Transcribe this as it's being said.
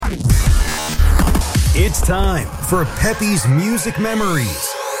It's time for Peppy's Music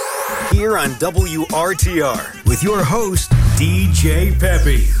Memories. Here on WRTR with your host, DJ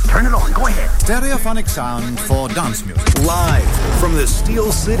Peppy. Turn it on, go ahead. Stereophonic sound for dance music. Live from the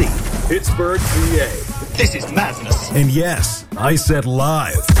Steel City, Pittsburgh, PA. This is madness. And yes, I said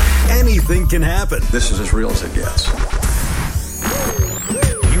live. Anything can happen. This is as real as it gets.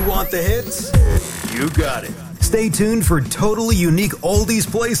 You want the hits? You got it. Stay tuned for totally unique oldies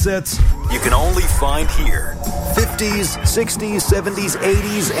play sets you can only find here. 50s, 60s, 70s,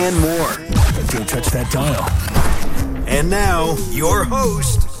 80s, and more. Don't touch that dial. And now, your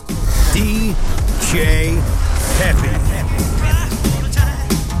host, DJ Peppy.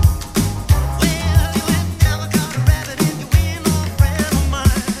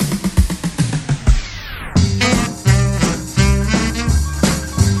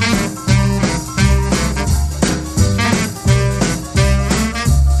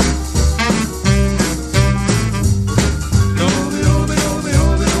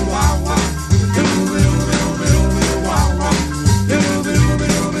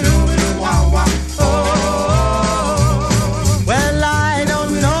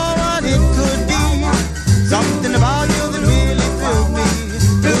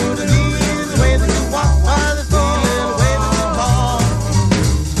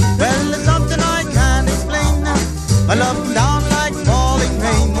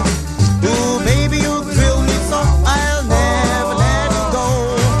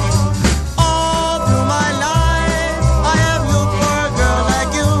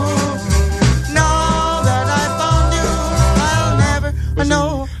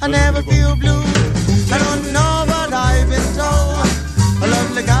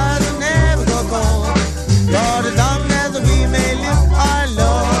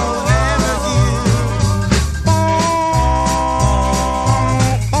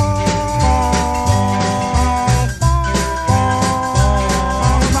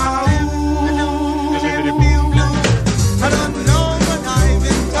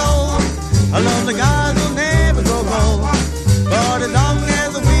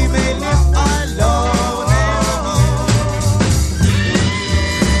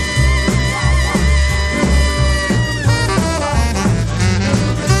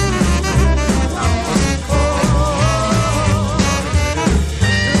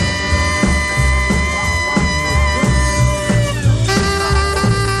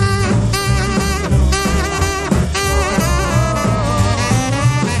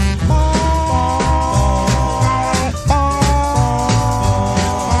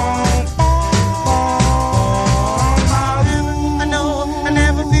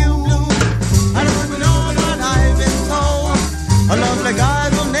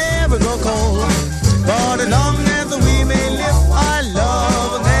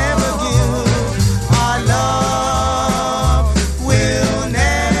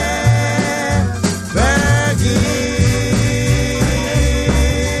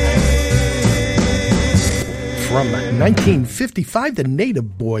 From 1955, the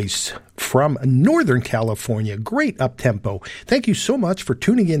Native Boys from Northern California. Great up-tempo. Thank you so much for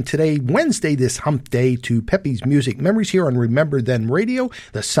tuning in today, Wednesday, this hump day, to Peppy's Music Memories here on Remember Then Radio,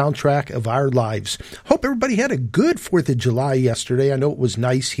 the soundtrack of our lives. Hope everybody had a good 4th of July yesterday. I know it was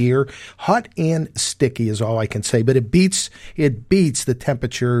nice here. Hot and sticky is all I can say, but it beats the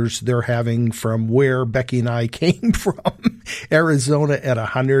temperatures they're having from where Becky and I came from, Arizona at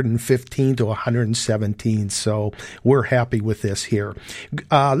 115 to 117. So we're happy with this here.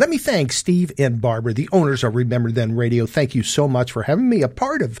 Let me thank Steve and Barbara, the owners of Remember Then Radio. Thank you so much for having me a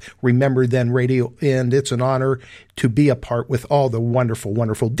part of Remember Then Radio, and it's an honor to be a part with all the wonderful,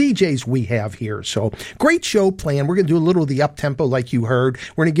 wonderful DJs we have here. So great show planned. We're going to do a little of the up-tempo like you heard.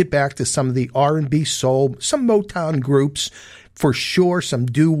 We're going to get back to some of the R&B soul, some Motown groups, for sure, some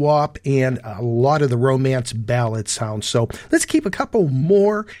doo-wop, and a lot of the romance ballad sounds. So let's keep a couple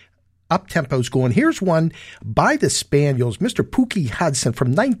more up-tempos going. Here's one by the Spaniels, Mr. Pookie Hudson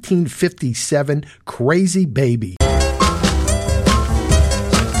from 1957, Crazy Baby.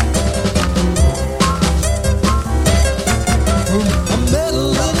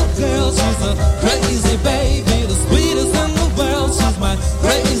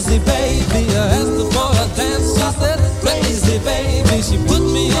 She put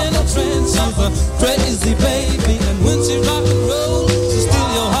me in a trance, she's a crazy baby. And when she rock and roll, she steal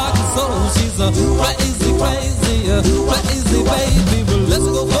your heart and soul. She's a crazy, crazy baby. Well, let's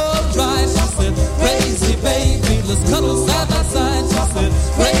go for a ride, she said. Crazy baby, let's cuddle side by side, she said.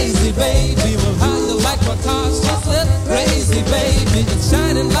 Crazy baby, well, how you like my car, she said. Crazy baby, it's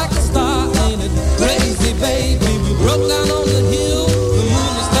shining like a star, ain't it? Crazy baby, we broke down on the hill, the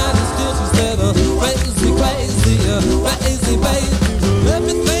moon is shining still, she said. Crazy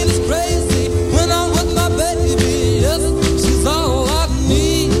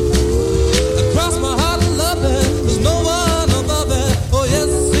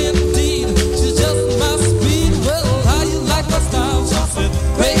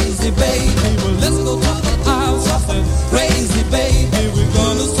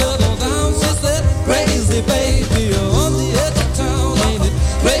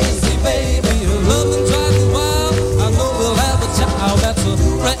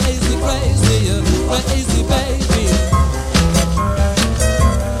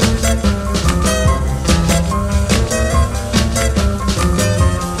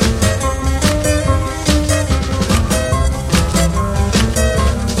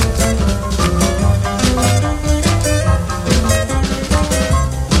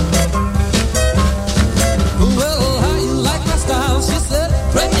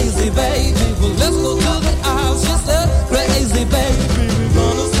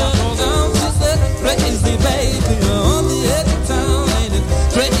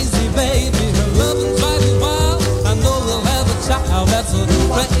that's a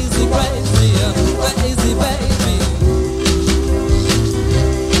crazy, crazy, crazy baby.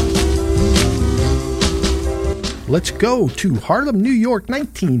 Let's go to Harlem, New York,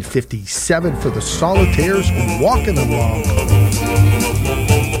 1957 for the Solitaires, Walking Along.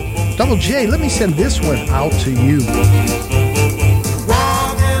 Double J, let me send this one out to you.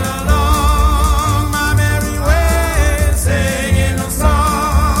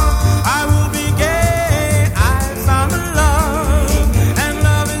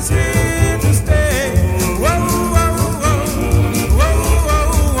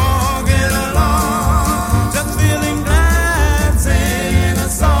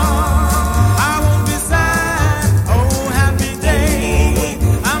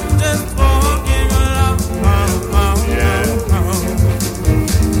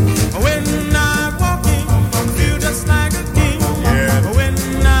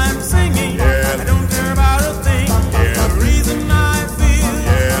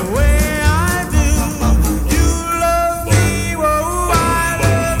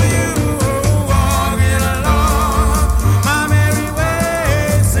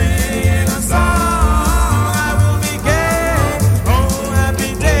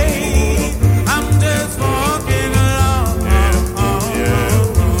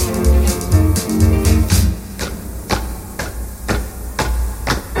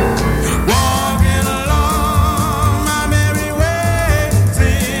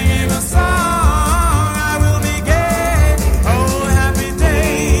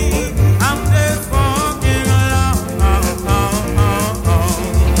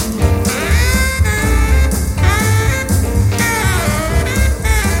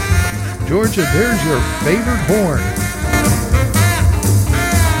 Georgia, there's your favorite horn.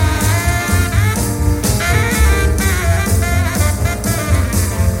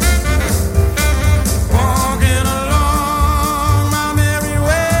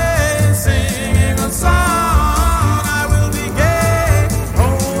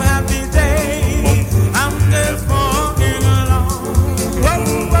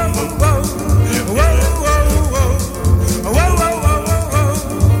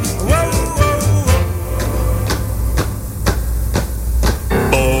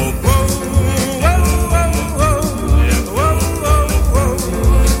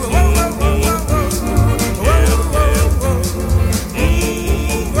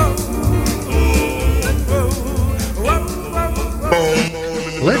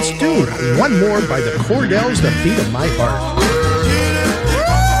 Let's do one more by the Cordells, The Beat of My Heart.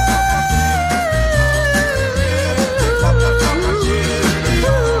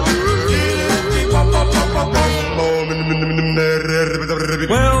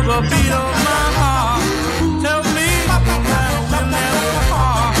 Well, the beat of my heart tells me that we'll never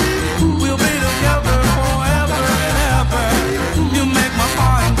part. We'll be together forever and ever. You make my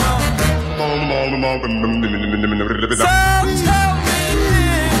heart go. So tell me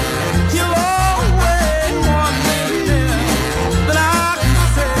you'll always want me here, that I can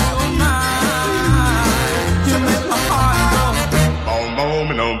say you're mine. You make my heart go.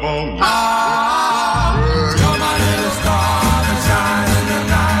 You're my little star that shines in the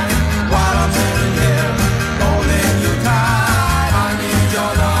night while I'm sitting here holding you tight. I need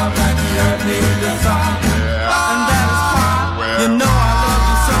your love like the earth needs the sun, and that is why you know I love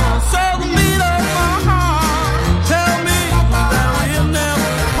you so. So the beat of my heart tell me that we'll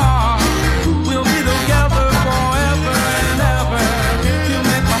never part. We'll be together forever and ever. You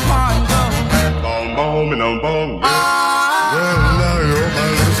make my heart go.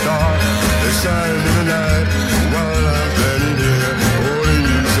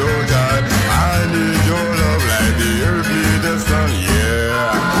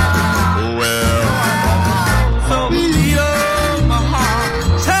 So beat of my heart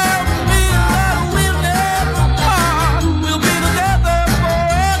tell me that we'll never part. We'll be together forever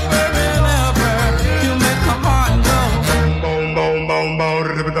and ever. You make my heart go.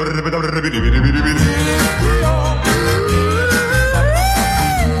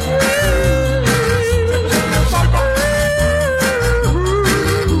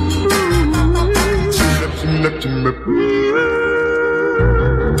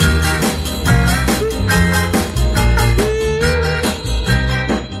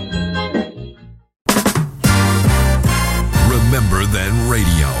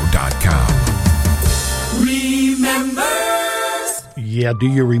 RememberThenRadio.com. Yeah, do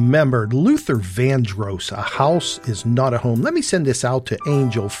you remember Luther Vandross, A House Is Not a Home? Let me send this out to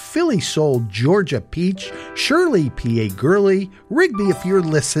Angel, Philly Soul, Georgia Peach, Shirley, P.A. Gurley, Rigby, if you're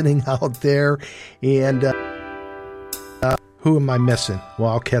listening out there, and who am I missing? Well,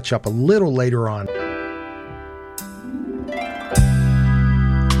 I'll catch up a little later on.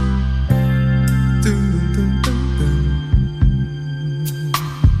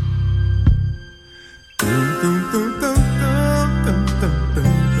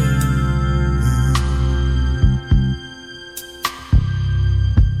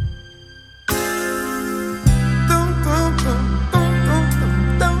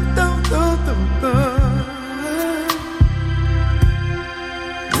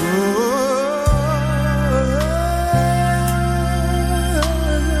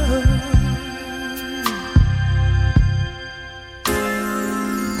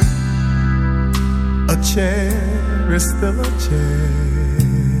 chair is still a chair,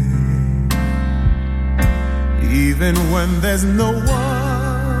 even when there's no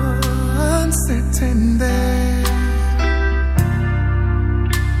one sitting there.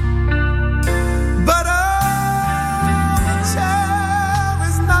 But a chair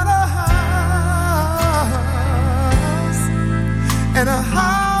is not a house, and a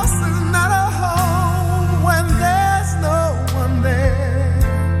house is not a home when there's no one there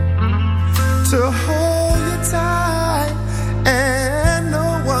to hold you tight, and no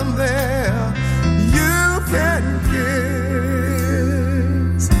one there you can kiss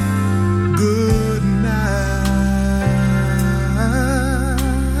good night.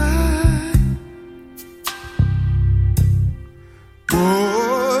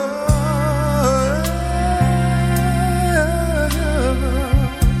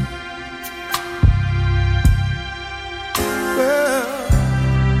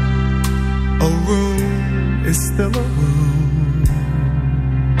 A room is still a room,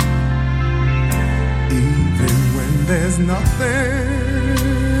 even when there's nothing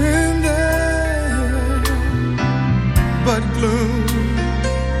there but gloom.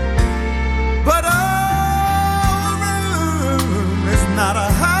 But a room is not a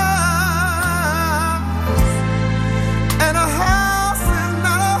house, and a house is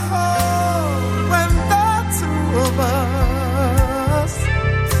not a home when the two of us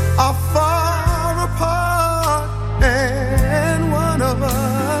are far apart, and one of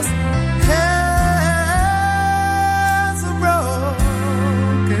us has a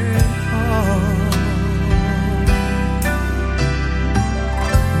broken heart.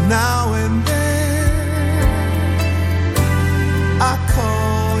 Now and then I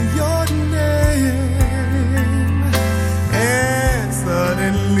call your name, and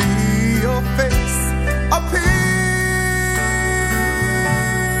suddenly your face appears,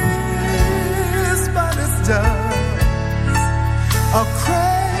 but it's just a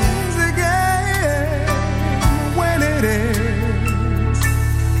crazy game. When it ends,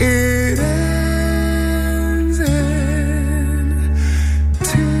 it ends in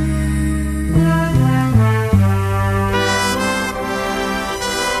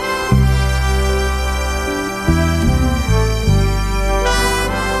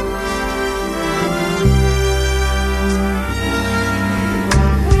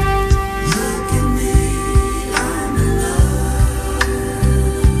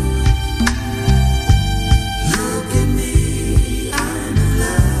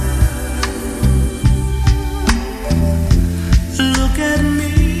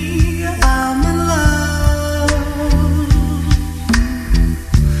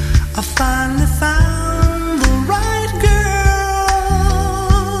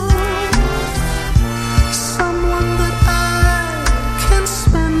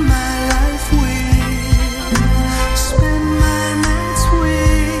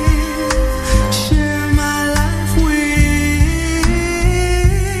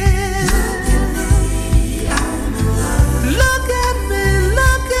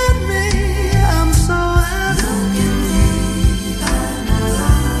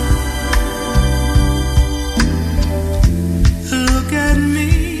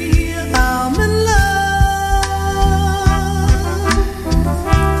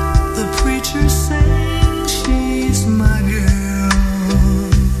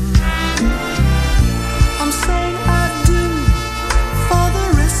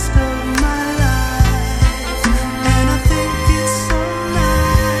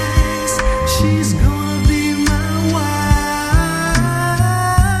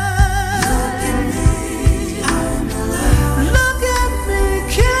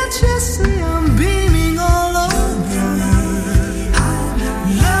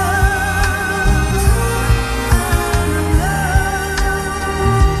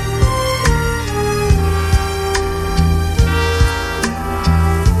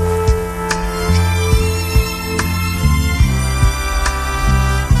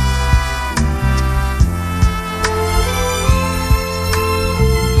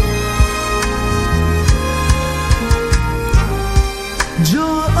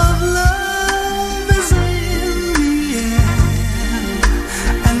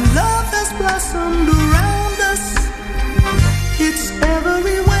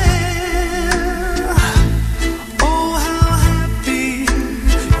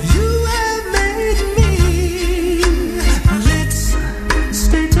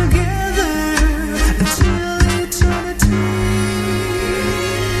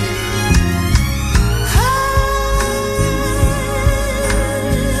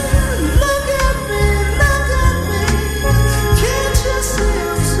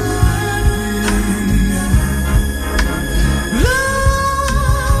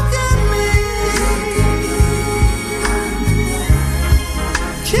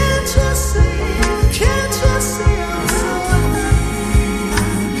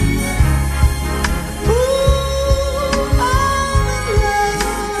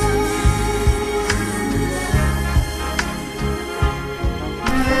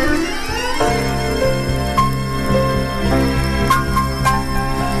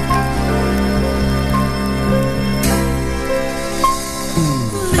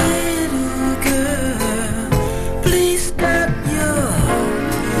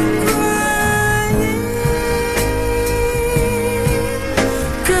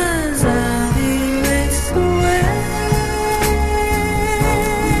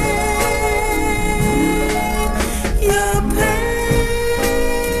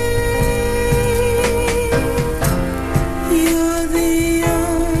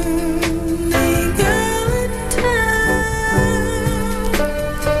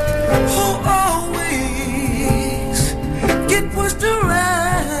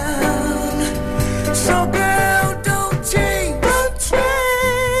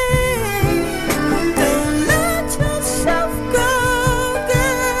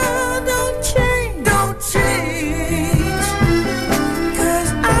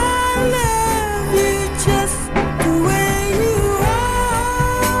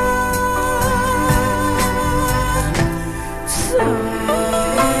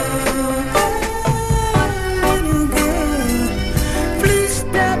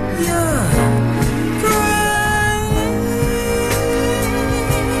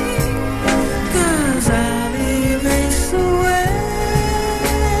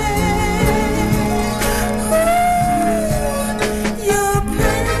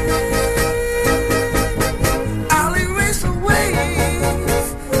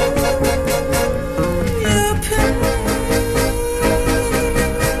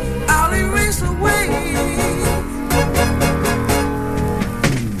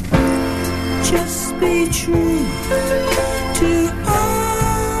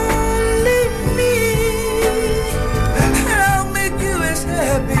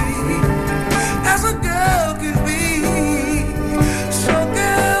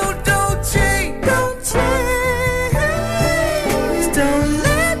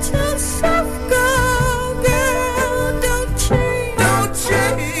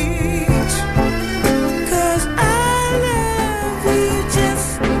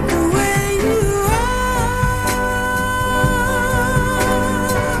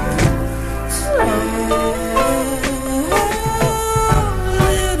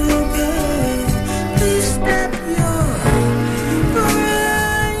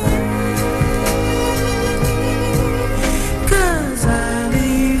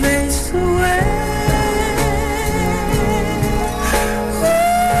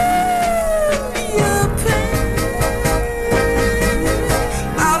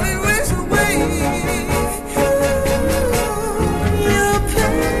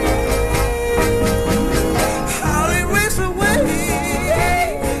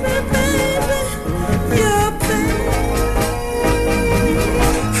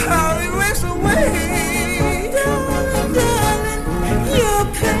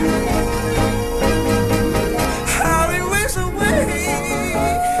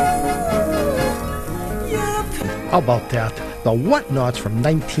How about that? The Whatnots from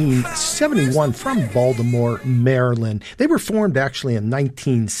 1971 from Baltimore, Maryland. They were formed actually in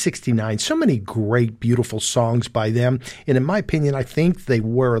 1969. So many great, beautiful songs by them. And in my opinion, I think they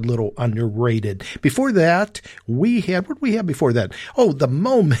were a little underrated. Before that, we had, what did we have before that? Oh, The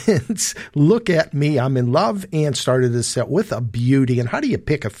Moments, Look at Me, I'm in Love, and started this set with A Beauty. And how do you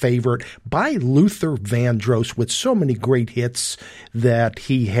pick a favorite? By Luther Vandross, with so many great hits that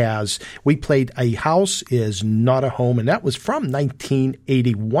he has. We played A House Is Not a Home, and that was from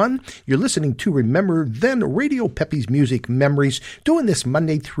 1981. You're listening to Remember Then, Radio Pepe's Music Memories, doing this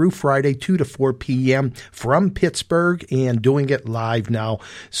Monday through Friday, 2 to 4 p.m. from Pittsburgh, and doing it live now.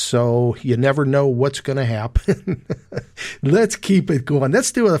 So you never know what's going to happen. Let's keep it going.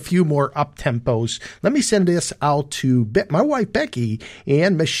 Let's do a few more up-tempos. Let me send this out to my wife Becky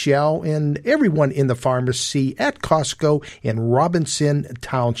and Michelle and everyone in the pharmacy at Costco in Robinson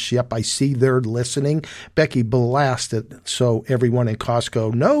Township. I see they're listening. Becky, blast it so everyone in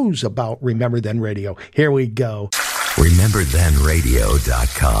Costco knows about Remember Then Radio. Here we go.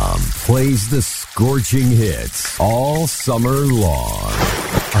 RememberThenRadio.com plays the scorching hits all summer long.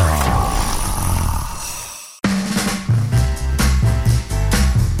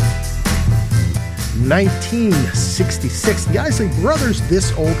 1966, the Isley Brothers,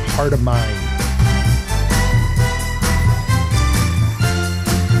 This Old Heart of Mine.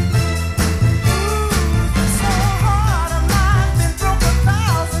 So hard of mine, been broke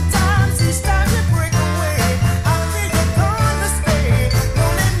 1,000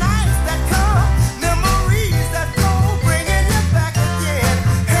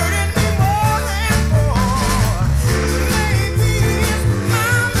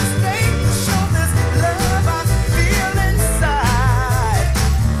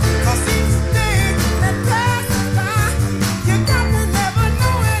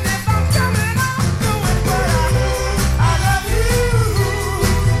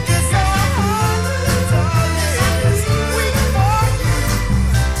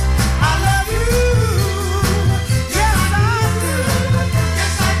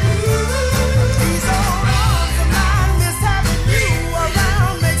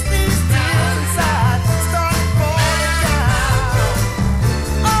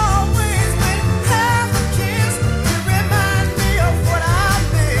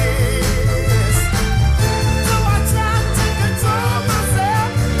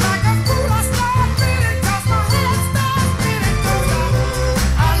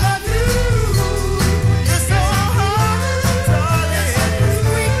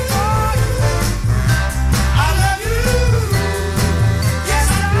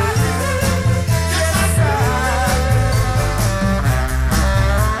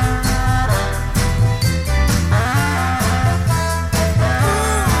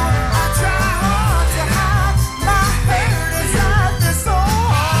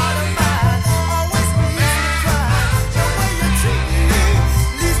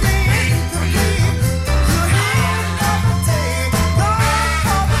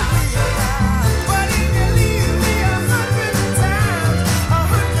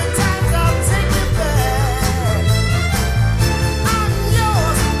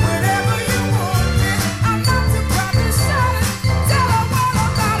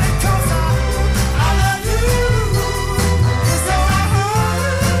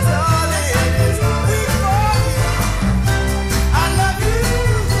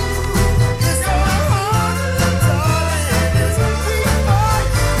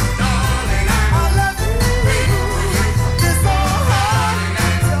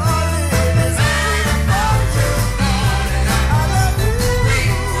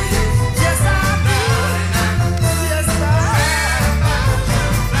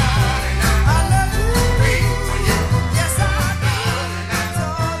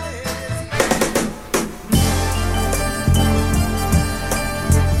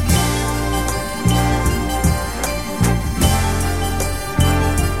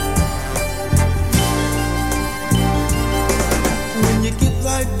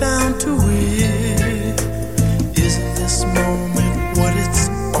 right down to it, isn't this moment what it's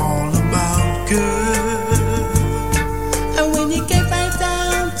all about, girl? And when you get right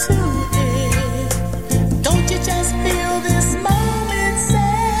down to it, don't you just feel this moment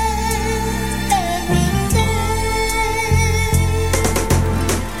say everything?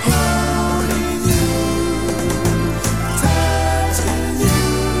 Holding you, touching you,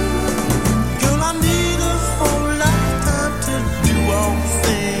 girl, I need a whole lifetime to do all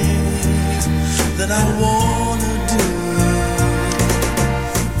things that I wanna do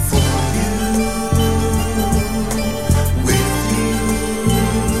for you, with you,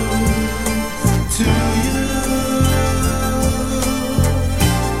 to you.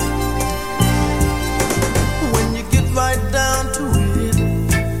 When you get right down to it,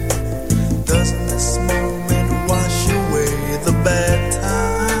 doesn't this moment wash away the bad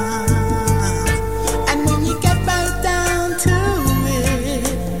times? And when you get right down to it,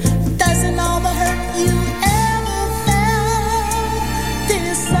 doesn't all the hurt you ever felt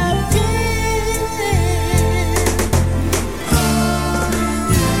disappear?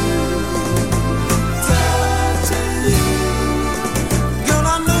 Touching you, girl,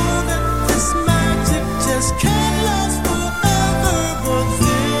 I know that this magic just can't last forever, but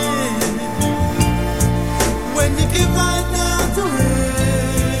then when you get right down to it,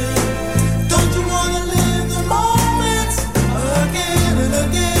 don't you wanna live the moments again and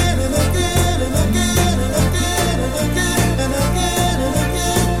again and again and again and again and again and again and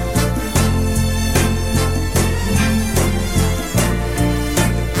again?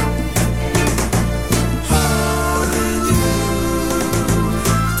 Holding you,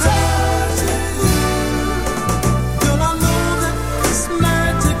 touching you, girl, I know that this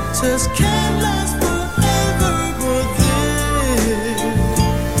magic just can't last forever, but then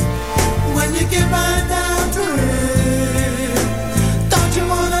when you get right down to it, don't you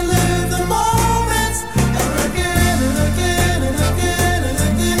wanna live the moments again and again and again and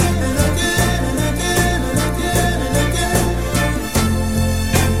again and again and again and again and again?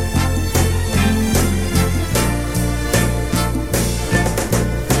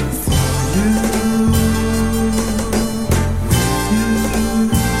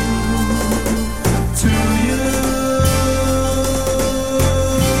 To you.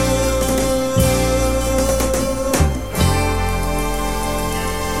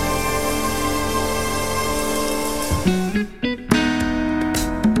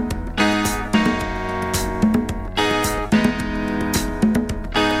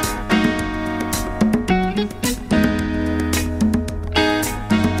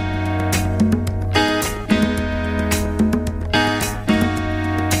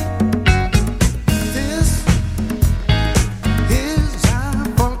 This is our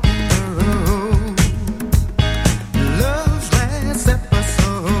fucking road, love's last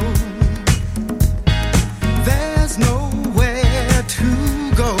episode. There's nowhere to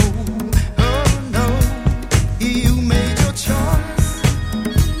go. Oh no, you made your choice.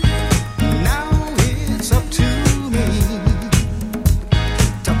 Now it's up to me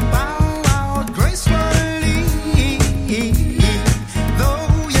to bow out gracefully. Though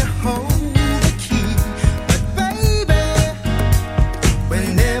you hold the key, but baby,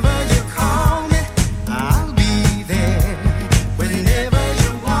 whenever you call me, I'll be there. Whenever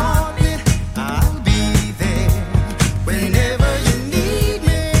you want me, I'll be there. Whenever you need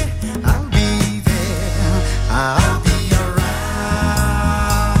me, I'll be there. I'll be around.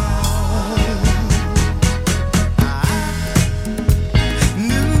 I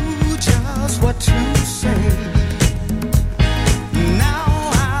knew just what to say. Now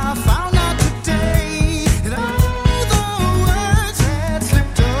I found out today that all the words had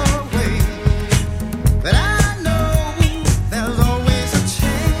slipped away. But I know there's always a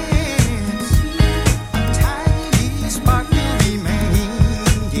chance. A tiny spark will remain,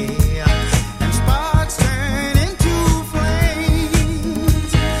 yeah. And sparks turn into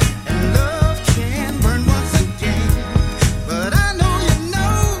flames. And love can burn once again. But I know you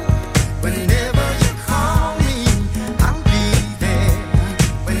know, whenever you call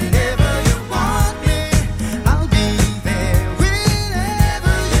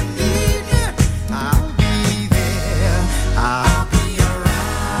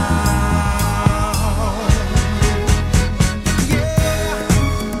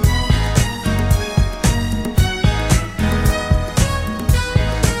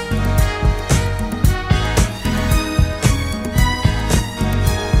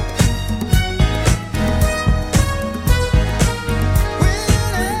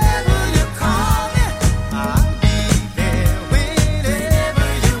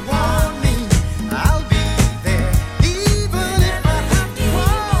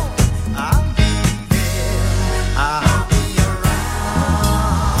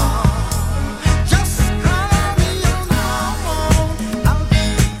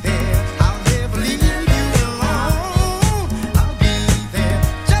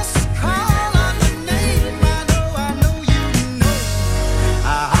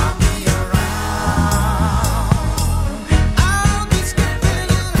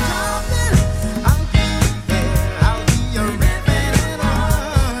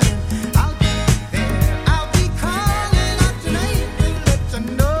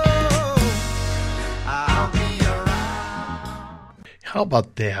How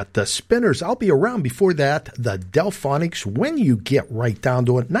about that? The Spinners, I'll Be Around. Before that, the Delphonics, When You Get Right Down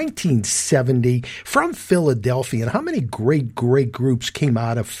to It, 1970, from Philadelphia. And how many great groups came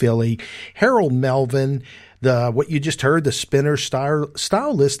out of Philly? Harold Melvin, what you just heard, the Spinners,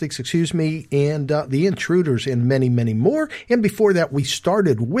 Stylistics, and the Intruders, and many, many more. And before that, we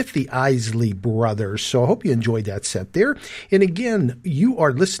started with the Isley Brothers. So I hope you enjoyed that set there. And again, you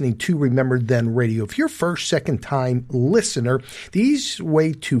are listening to Remember Then Radio. If you're first, second time listener, the easiest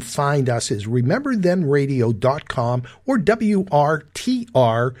way to find us is rememberthenradio.com or WRTR.net.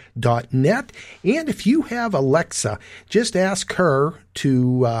 And if you have Alexa, just ask her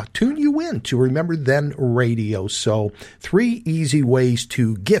to tune you in to Remember Then Radio. So 3 easy ways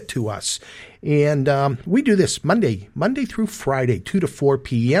to get to us. And we do this Monday through Friday, 2 to 4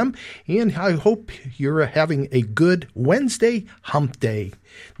 p.m. And I hope you're having a good Wednesday hump day.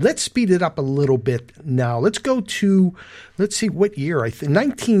 Let's speed it up a little bit now. Let's see what year. I think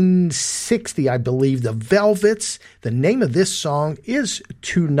 1960, I believe. The Velvets. The name of this song is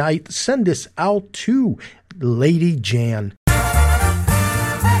Tonight. Send this out to Lady Jan.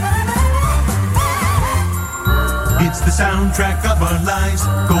 It's the soundtrack of our lives,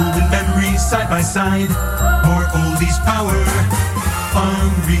 golden memories side by side. More oldies power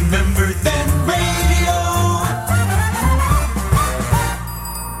on Remember Then Radio.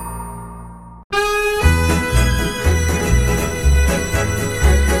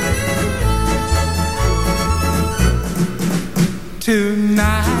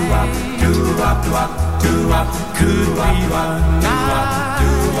 Tonight, could be one night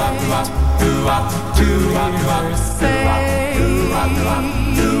to say,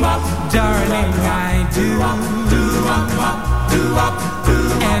 darling, I do.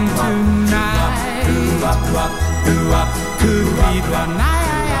 And tonight could be the night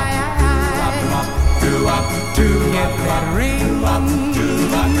to get that ring around your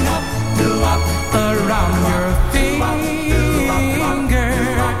finger.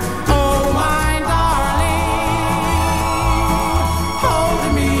 Oh, my darling, hold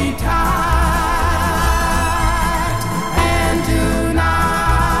me tight. And tonight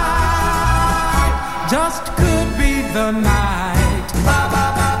just could be the night.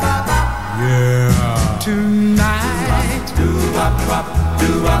 Yeah. Tonight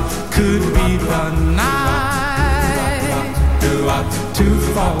could be the night to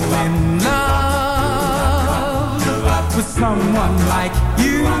fall in love with someone like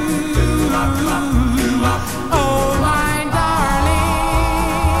you. Oh, my darling,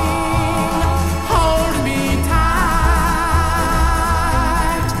 hold me tight.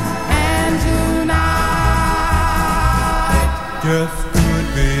 And tonight just could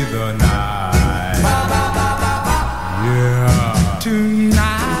be the night. Yeah. Tonight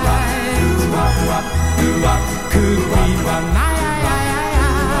could be the night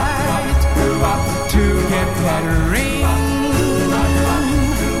to get that ring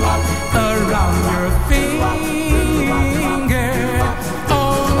around your finger.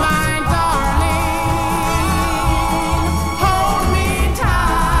 Oh, my darling, hold me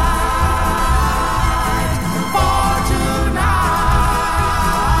tight. For tonight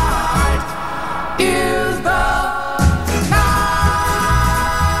is the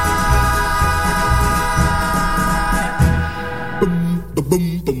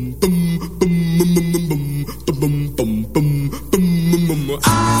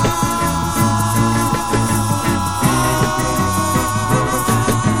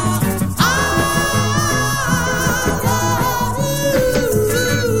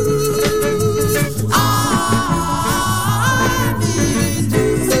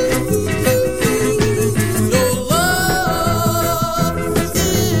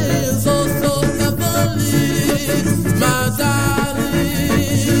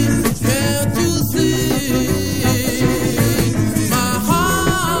My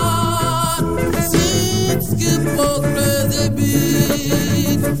heart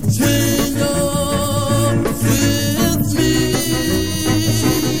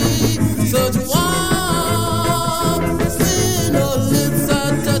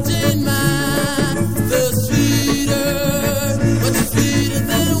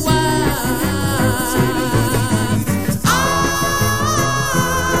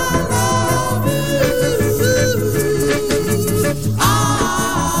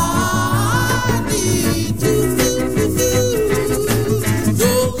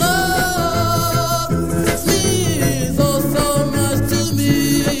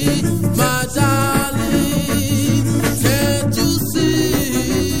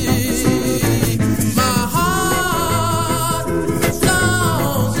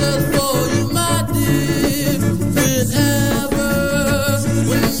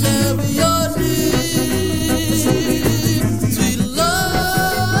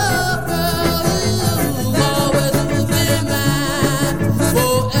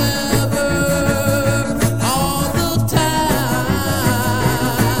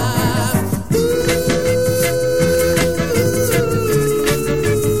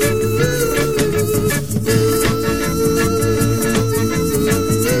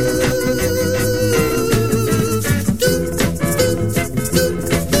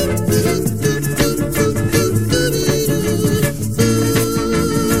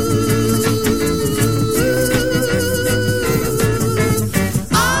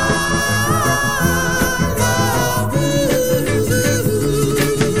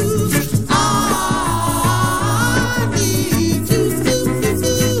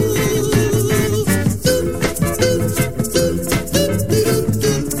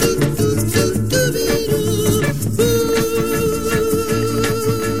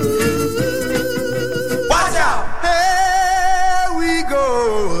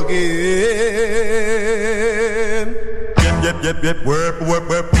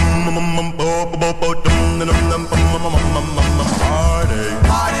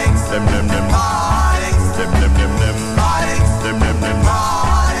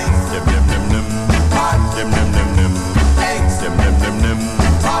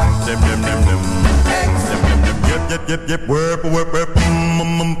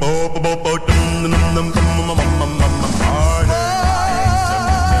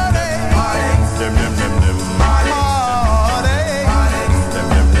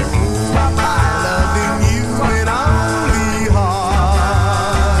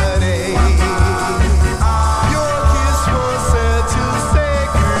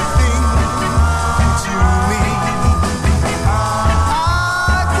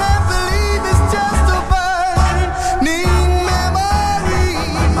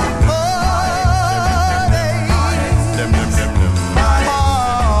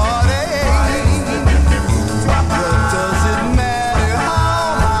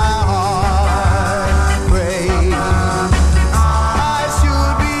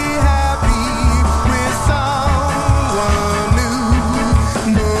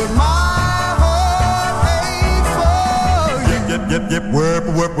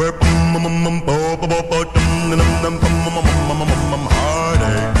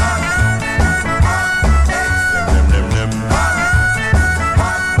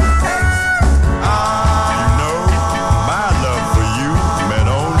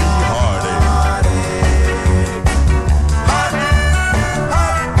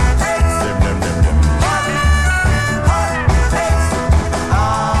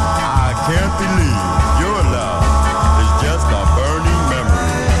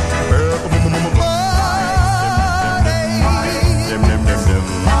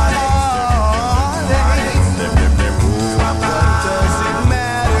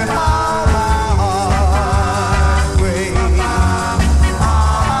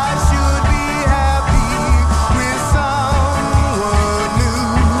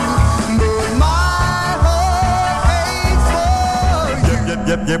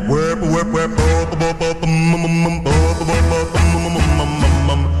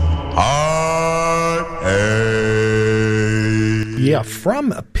Yeah,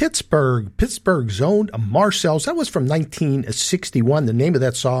 from Pittsburgh's own Marcel's. That was from 1961. The name of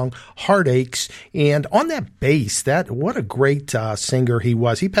that song, Heartaches. And on that bass, what a great singer he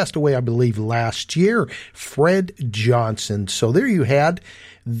was. He passed away, I believe, last year, Fred Johnson. So there you had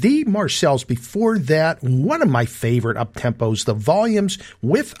the Marcells. Before that, one of my favorite up-tempos, the Volumes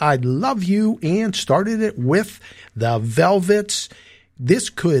with I Love You, and started it with the Velvets. This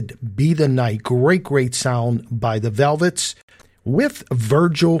Could Be the Night. Great, great sound by the Velvets with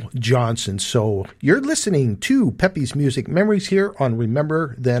Virgil Johnson. So you're listening to Pepe's Music Memories here on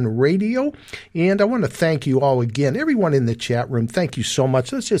Remember Then Radio. And I want to thank you all again. Everyone in the chat room, thank you so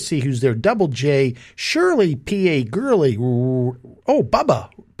much. Let's just see who's there. Double J, Shirley, P.A. Gurley. Oh, Bubba,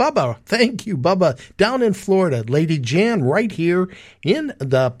 thank you, Bubba. Down in Florida, Lady Jan right here in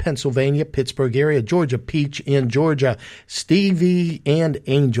the Pennsylvania, Pittsburgh area, Georgia Peach in Georgia, Stevie and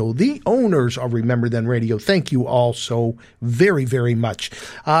Angel, the owners of Remember Then Radio. Thank you all so very, very much.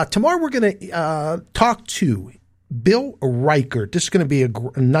 Tomorrow we're going to talk to Bill Reichert. This is going to be a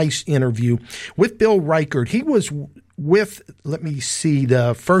nice interview with Bill Reichert. He was with, let me see,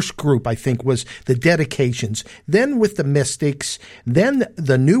 the first group, I think, was the Dedications, then with the Mystics, then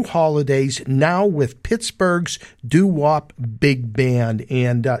the New Holidays, now with Pittsburgh's Doo-Wop Big Band.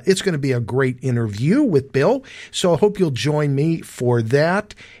 And it's going to be a great interview with Bill, so I hope you'll join me for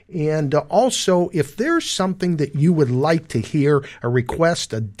that. And also, if there's something that you would like to hear, a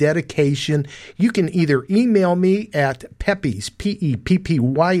request, a dedication, you can either email me at Peppy's,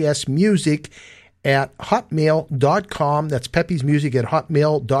 Peppys music at hotmail.com. That's Peppy's Music at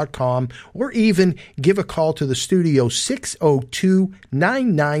hotmail.com. Or even give a call to the studio,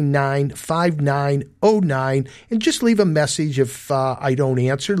 602-999-5909, and just leave a message. If I don't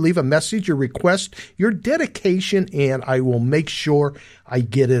answer, leave a message, your request, your dedication, and I will make sure I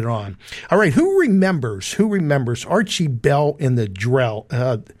get it on. All right, who remembers Archie Bell and the Drells?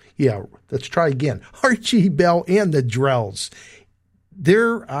 Let's try again. Archie Bell and the Drells.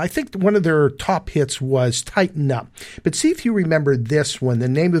 I think one of their top hits was Tighten Up. But see if you remember this one. The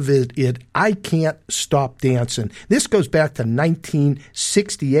name of it, I Can't Stop Dancing. This goes back to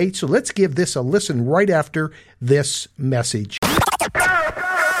 1968. So let's give this a listen right after this message. You're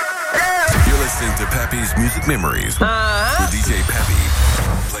listening to Pepe's Music Memories with DJ Pepe,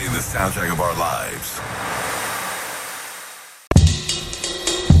 playing the soundtrack of our lives.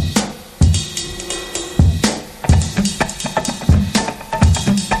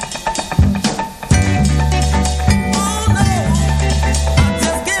 Oh no!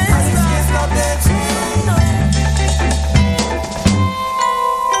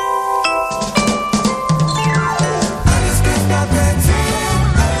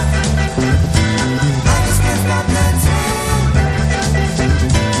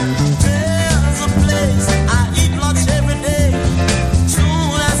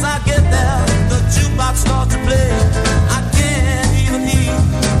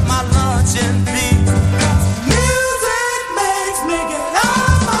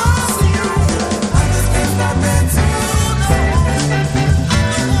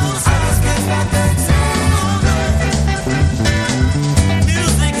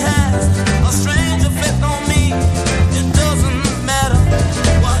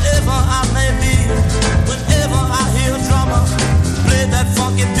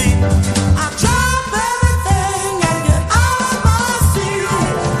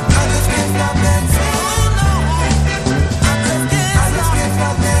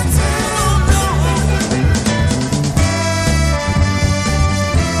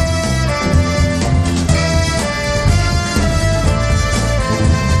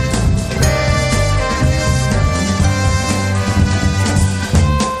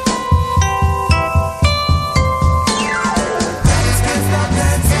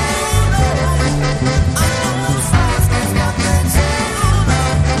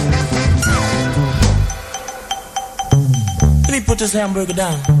 this hamburger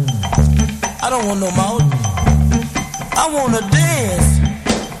down. I don't want no more. I want to dance.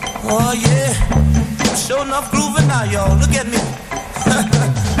 Oh yeah. I'm sure enough grooving now, y'all. Look at me.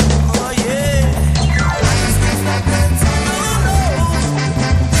 Oh yeah.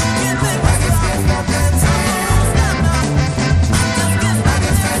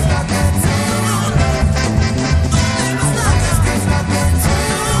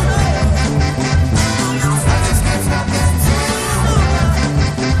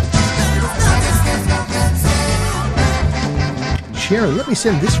 Sharon, let me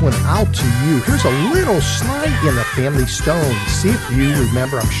send this one out to you. Here's a little Sly and the Family Stone. See if you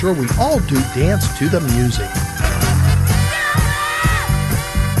remember. I'm sure we all do dance to the music.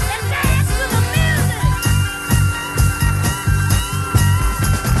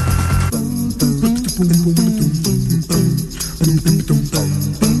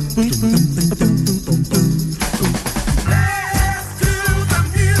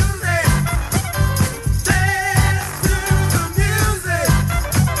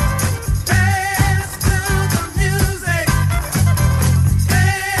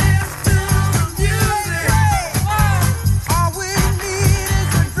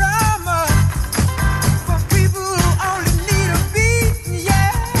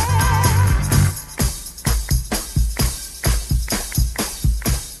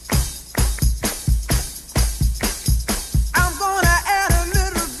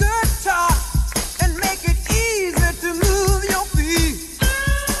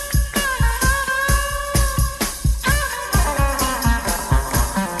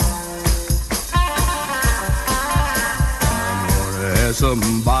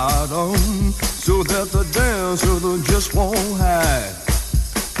 Some bottom so that the dancer just won't hide.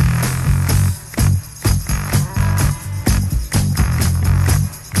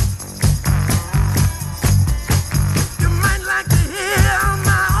 You might like to hear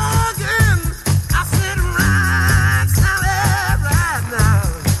my organ. I sit right solid right now.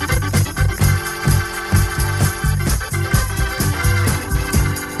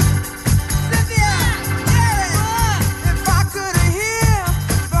 Cynthia, yeah, if I could hear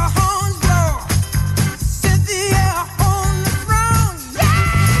the horns blow, Cynthia on the throne,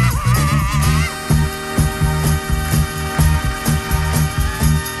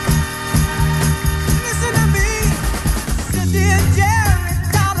 listen to me. Cynthia and Jerry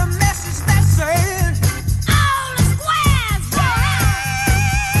got a message that said, all the squares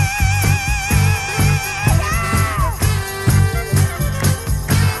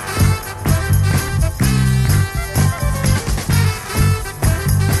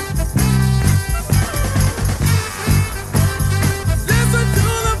listen to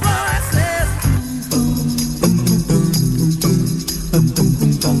the voices.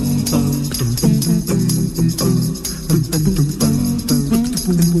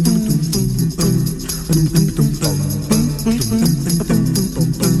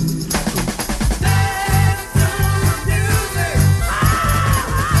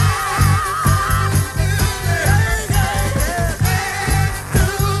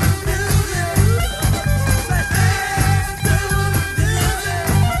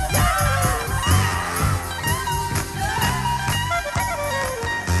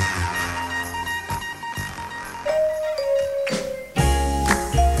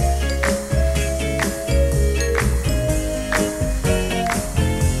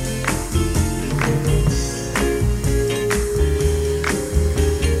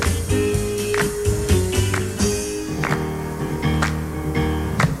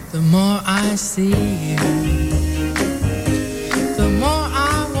 The more I see you, the more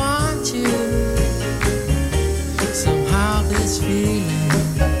I want you. Somehow this feeling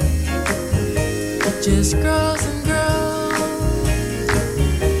just grows and grows.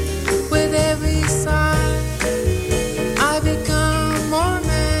 With every sigh, I become more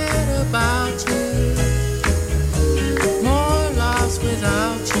mad about you, more lost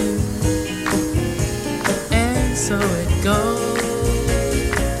without you. And so it goes.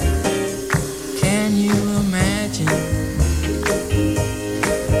 Can you imagine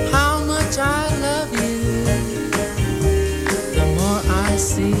how much I love you? The more I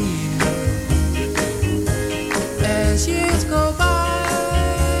see you, as years go by,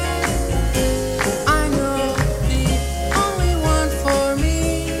 I know the only one for me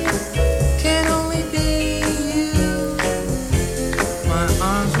can only be you. My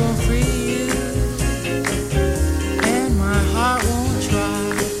arms won't free you, and my heart won't try.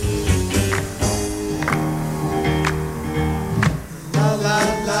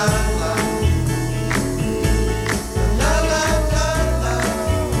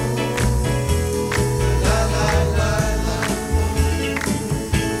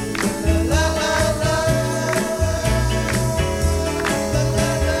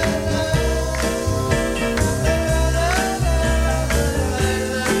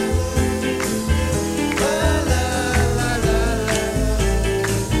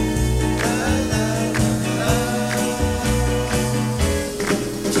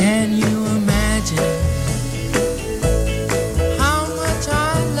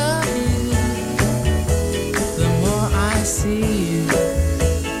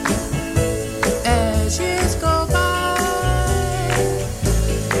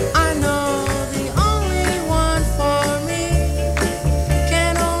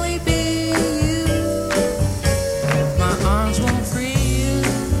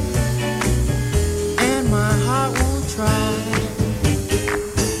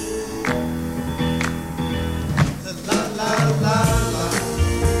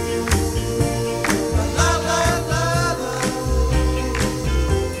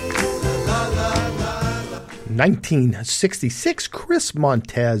 1966, Chris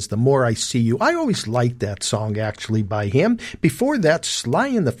Montez, The More I See You. I always liked that song, actually, by him. Before that, Sly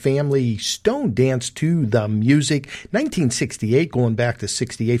and the Family Stone Dance to the Music. 1968, going back to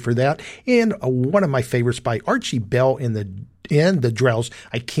 68 for that. And one of my favorites by Archie Bell and the Drells,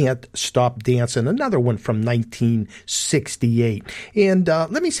 I Can't Stop Dancing, another one from 1968. And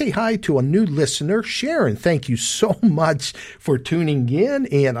let me say hi to a new listener, Sharon. Thank you so much for tuning in,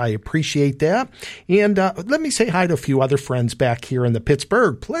 and I appreciate that. And let me say hi to a few other friends back here in the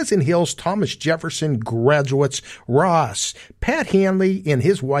Pittsburgh, Pleasant Hills, Thomas Jefferson graduates, Ross, Pat Hanley and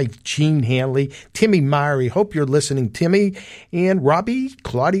his wife Jean Hanley, Timmy Myrie, hope you're listening, Timmy, and Robbie,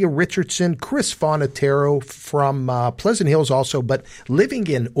 Claudia Richardson, Chris Fonatero from Pleasant Hills also, but living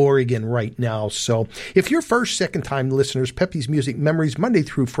in Oregon right now. So if you're first, second time listeners, Pepe's Music Memories, Monday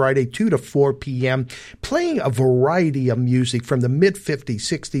through Friday, 2 to 4 p.m., playing a variety of music from the mid-50s,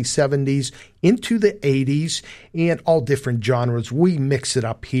 60s, 70s, into the 80s, and all different genres. We mix it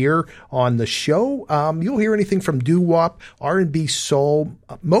up here on the show. You'll hear anything from doo-wop, R&B, soul,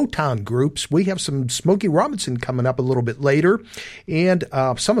 Motown groups. We have some Smokey Robinson coming up a little bit later, and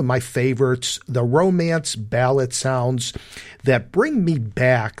some of my favorites, the romance ballad sounds that bring me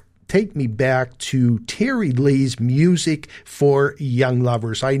back, take me back to Terry Lee's Music for Young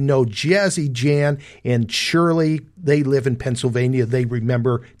Lovers. I know Jazzy Jan and Shirley, they live in Pennsylvania. They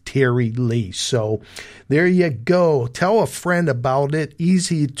remember Terry Lee. So there you go. Tell a friend about it.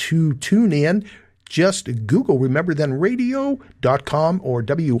 Easy to tune in. Just Google RememberThenRadio.com or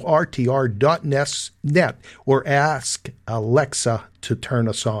WRTR.net or ask Alexa to turn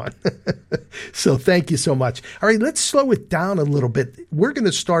us on. So thank you so much. All right, let's slow it down a little bit. We're going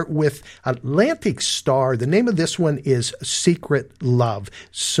to start with Atlantic Starr. The name of this one is Secret Love.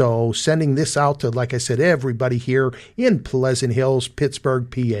 So sending this out to, like I said, everybody here in Pleasant Hills,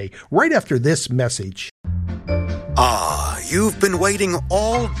 Pittsburgh, PA, right after this message. Ah, you've been waiting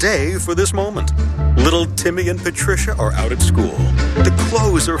all day for this moment. Little Timmy and Patricia are out at school. The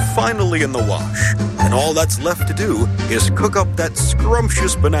clothes are finally in the wash. And all that's left to do is cook up that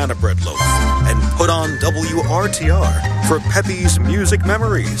scrumptious banana bread loaf and put on WRTR for Pepe's Music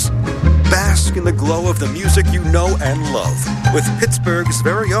Memories. Bask in the glow of the music you know and love with Pittsburgh's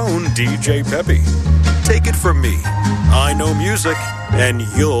very own DJ Pepe. Take it from me. I know music, and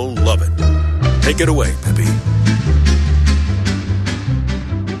you'll love it. Take it away, Pepe.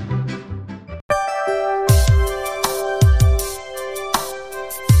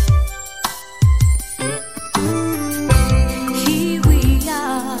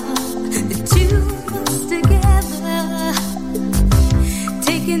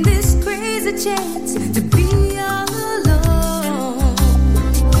 Chance to be all alone.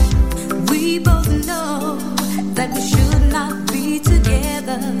 We both know that we should not be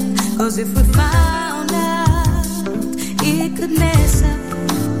together, 'cause if we found out, it could mess up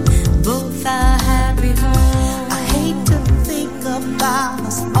both our happy homes. I hate to think about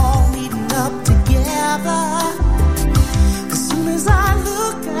us all meeting up together. As soon as I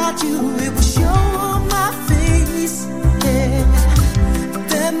look at you, it will show on my face. Yeah.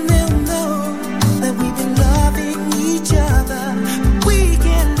 Then they'll know that we've been loving each other. We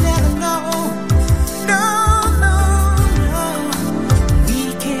can never know. No, no, no.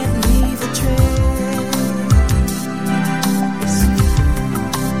 We can't leave a trace.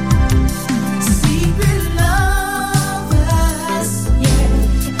 Secret lovers, yeah,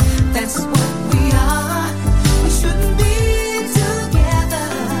 that's what we are. We shouldn't be together.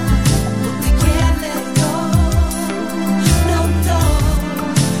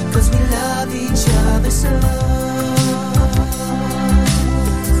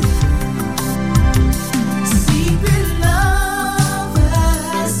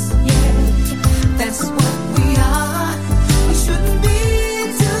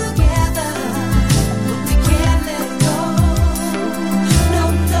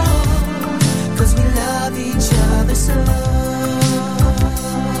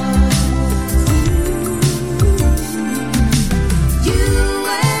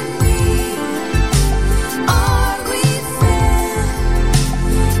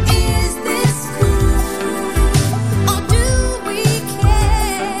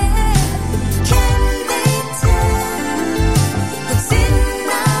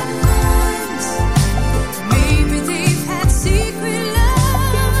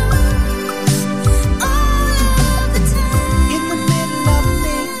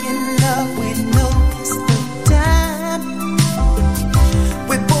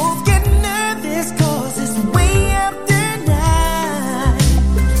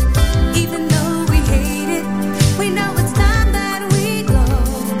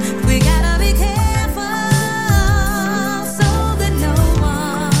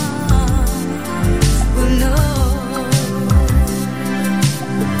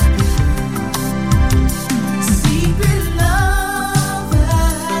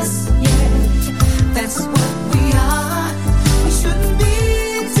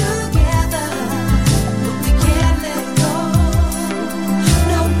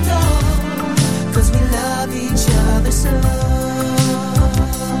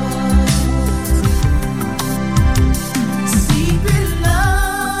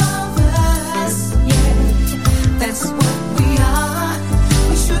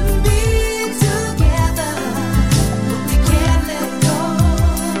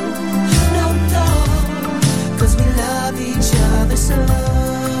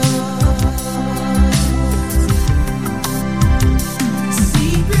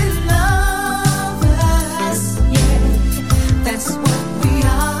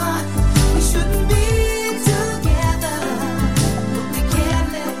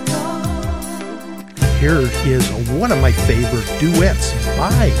 here is one of my favorite duets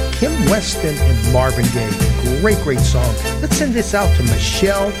by Kim Weston and Marvin Gaye. Great song. Let's send this out to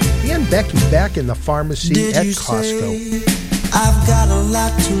Michelle and Becky back in the pharmacy Did at you Costco. say I've got a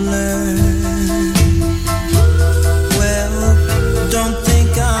lot to learn? Well, don't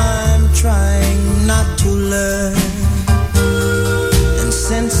think I'm trying not to learn. And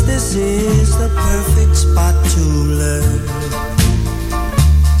since this is the perfect spot to learn,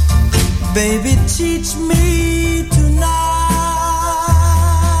 baby, teach me tonight.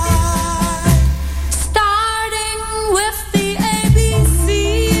 Starting with the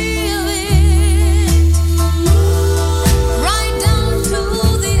ABC of it, right down to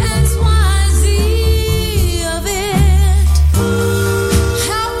the XYZ of it.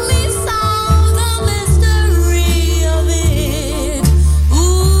 Help me solve the mystery of it.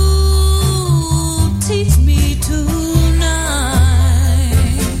 Ooh, teach me tonight.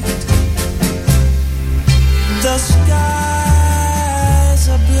 The sky's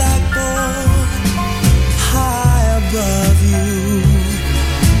a blackboard high above you.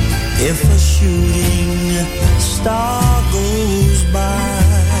 If a shooting star goes by,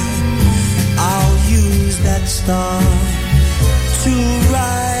 I'll use that star to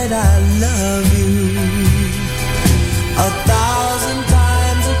write I love you 1,000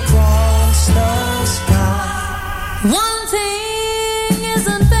 times across the sky. One thing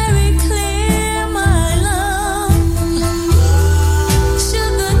isn't very clear, my love.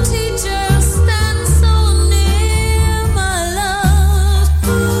 Should the teacher stand so near, my love?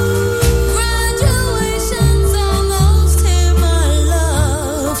 Graduation's almost here, my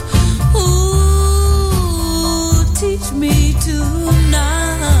love. Ooh, teach me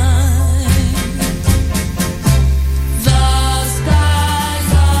tonight. The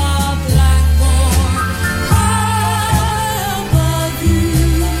skies are blackboard high above you.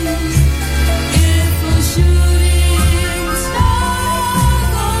 If a shooting star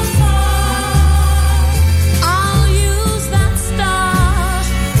goes by, I'll use that star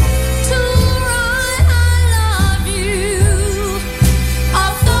to write I love you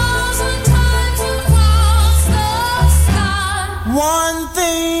 1,000 times across the sky. One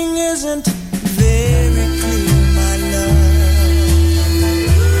thing isn't very clear, my love.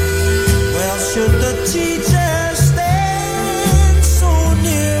 Well, should the teacher stand so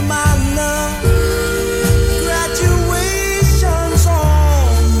near, my love? Graduation's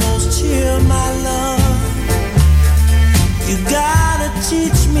almost here, my love. You gotta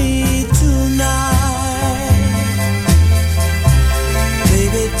teach me tonight.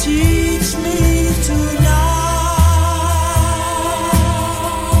 Baby, teach me tonight.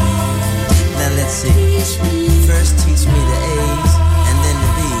 Now let's see. First teach me the A's, and then the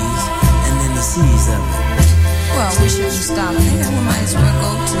B's, and then the C's of it. Well, we shouldn't stop there. We might as well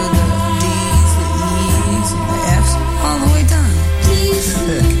go to the D's, the E's, and the F's, all the way down.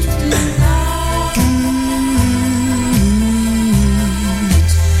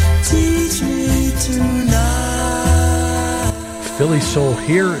 Teach me tonight. Philly Soul,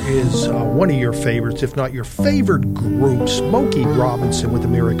 here is one of your favorites, if not your favorite group, Smokey Robinson with the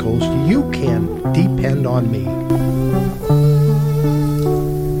Miracles. You Can Depend on Me.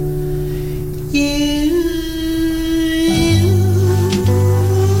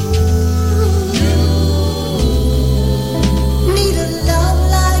 Need a love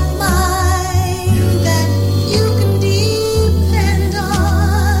like mine that you can depend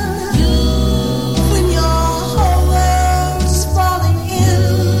on. When your whole world's falling in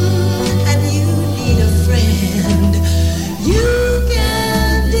and you need a friend, you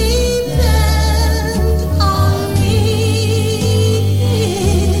can depend on me.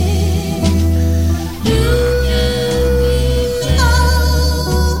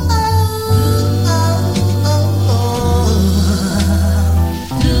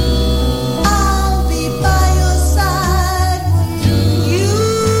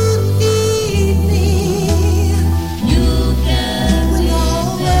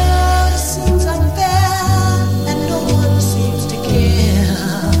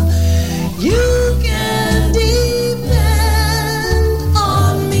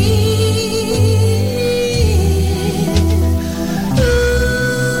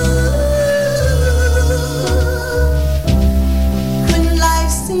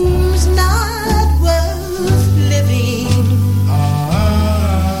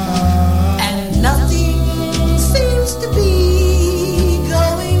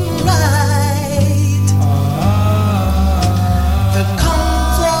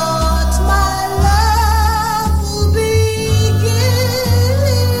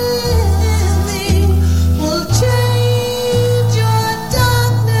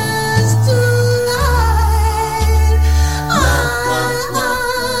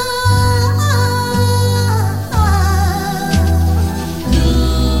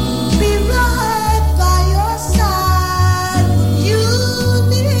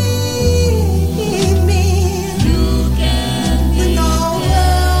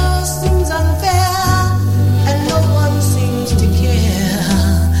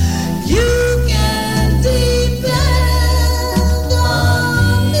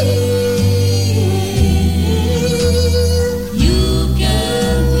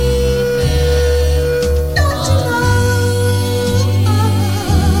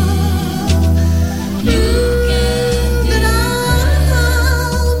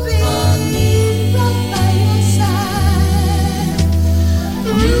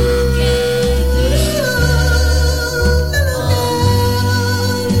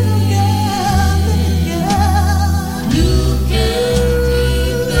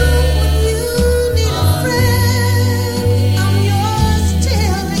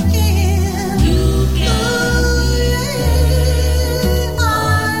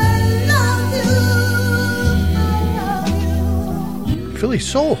 Billy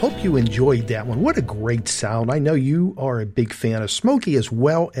Soul, hope you enjoyed that one. What a great sound. I know you are a big fan of Smokey as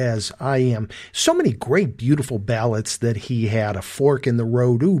well as I am. So many great, beautiful ballads that he had. A Fork in the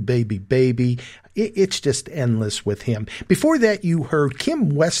Road, Ooh, Baby, Baby. It's just endless with him. Before that, you heard Kim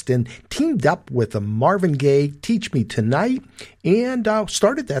Weston teamed up with Marvin Gaye, Teach Me Tonight, and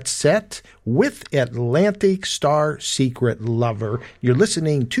started that set with Atlantic Star Secret Lover. You're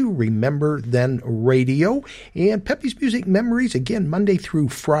listening to Remember Then Radio and Pepe's Music Memories, again, Monday through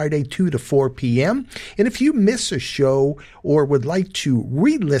Friday, 2 to 4 p.m. And if you miss a show or would like to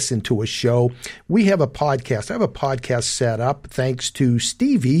re-listen to a show, we have a podcast. I have a podcast set up thanks to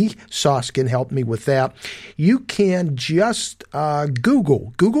Stevie Soskin, helped me with that. You can just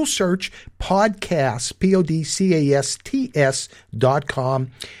Google search podcasts,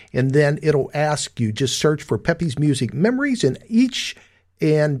 podcasts.com, and then it'll ask you, just search for Pepe's Music Memories, and each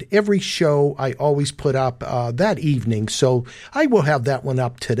and every show I always put up that evening. So I will have that one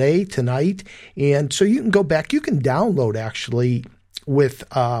up tonight, and so you can go back. You can download actually with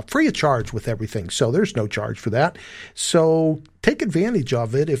free of charge with everything. So there's no charge for that. So take advantage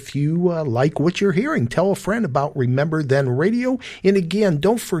of it if you like what you're hearing. Tell a friend about Remember Then Radio. And again,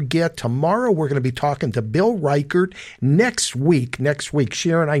 don't forget, tomorrow we're going to be talking to Bill Reichert. Next week,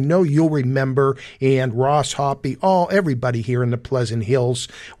 Sharon, I know you'll remember, and Ross Hoppy, everybody here in the Pleasant Hills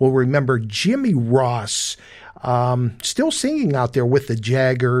will remember Jimmy Ross. Still singing out there with the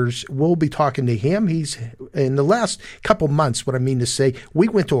Jaggers. We'll be talking to him. He's in the last couple months, what I mean to say, we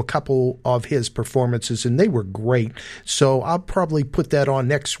went to a couple of his performances and they were great. So I'll probably put that on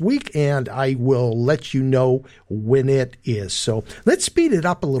next week and I will let you know when it is. So let's speed it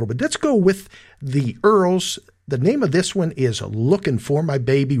up a little bit. Let's go with the Earls. The name of this one is Looking for My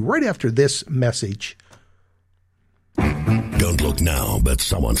Baby, right after this message. Don't look now, but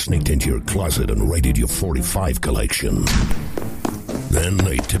someone sneaked into your closet and raided your 45 collection. Then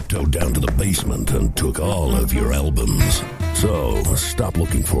they tiptoed down to the basement and took all of your albums. So stop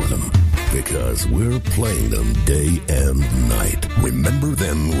looking for them, because we're playing them day and night.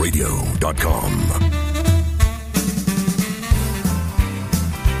 RememberThenRadio.com.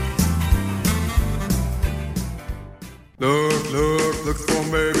 Look for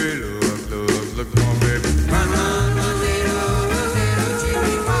baby, look for baby. Run, run, run,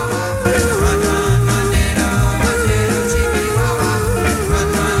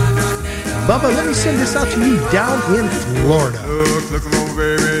 Bubba, let me send this out to you down in Florida. Look for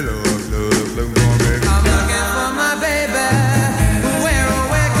baby, look for baby. I'm looking for my baby.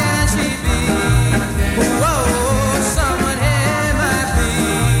 Where can she be? Whoa, someone here might be.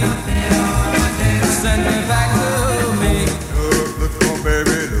 Send her back to me. Look for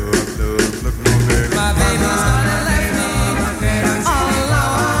baby, look for baby. My baby's gone and left me all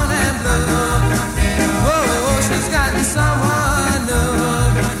alone and blue. Whoa, she's gotten someone new.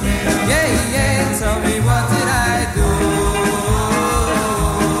 Yeah, tell me what did I do?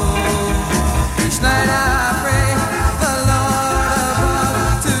 Each night I pray the Lord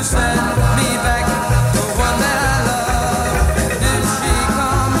above to send me back the one that I love. If she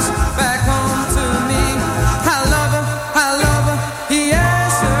comes back home to me, I love her,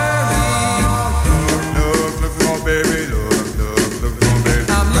 yes sirree. Look for baby, look for baby.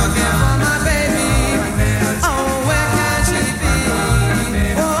 I'm looking for my baby. Oh, where can she be?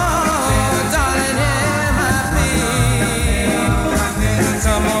 Oh, darling, hear my plea.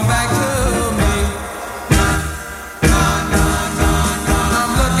 Come on back to me.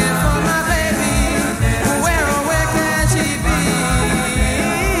 I'm looking for my baby. Where can she be?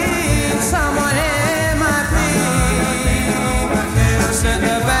 Someone hear my plea. Send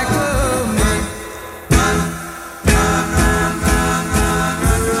her back to me.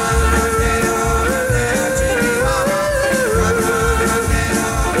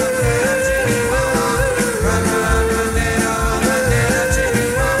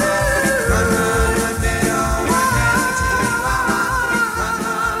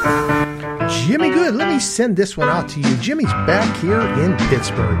 Jimmy Good, let me send this one out to you. Jimmy's back here in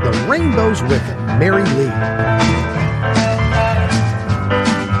Pittsburgh. The Rainbows with Mary Lee.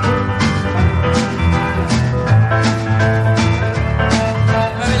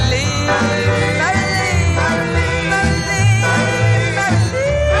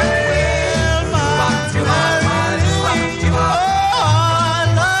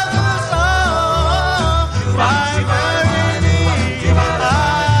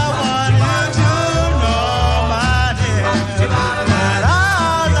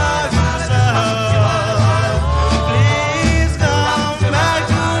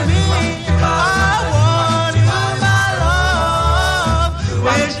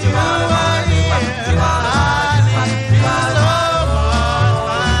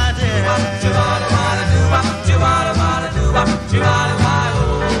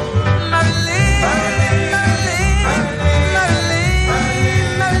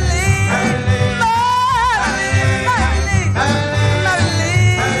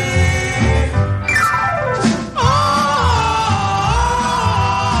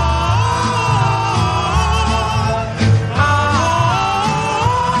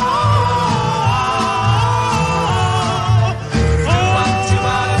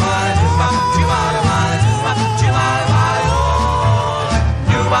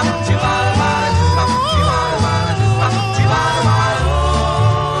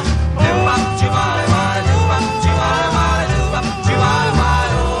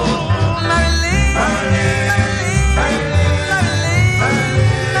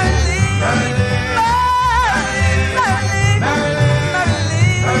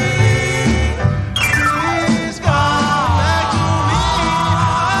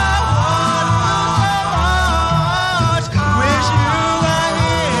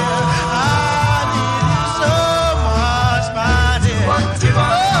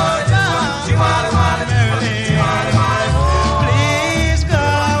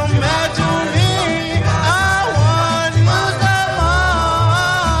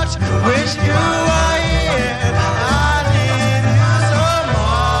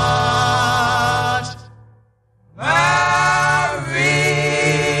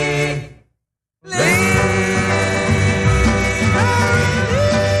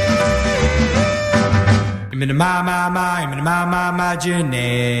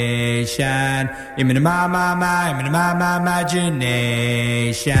 Imagination. I'm in my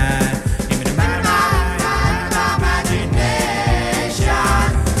imagination.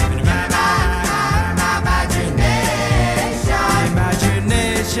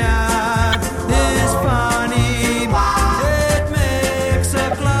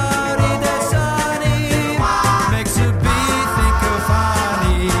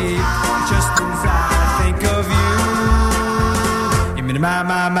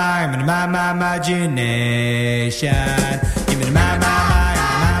 Imagination. Give me my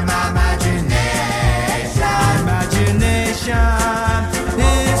imagination. Imagination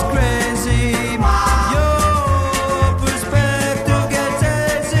is crazy. Your perspective gets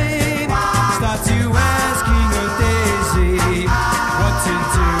hazy. Starts you asking a daisy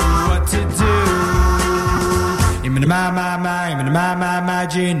what to do. Give me my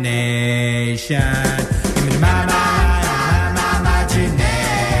imagination. Give me my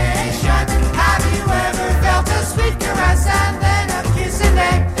and then a kiss and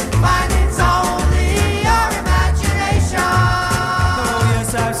then find it's only your imagination. Oh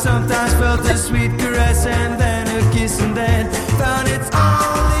yes, I've sometimes felt a sweet caress and then a kiss and then found it's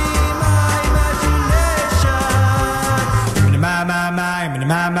only my imagination. Give me my imagination.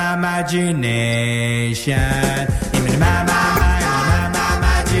 Give me my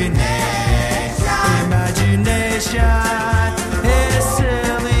imagination. It's silly.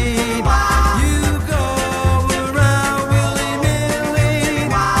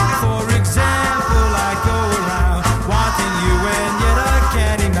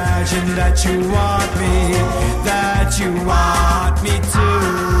 That you want me to.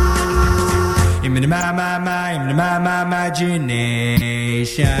 Give me my imagination. Give me my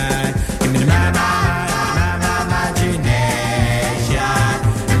imagination. Give me my imagination.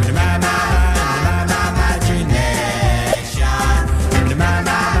 Give me my imagination.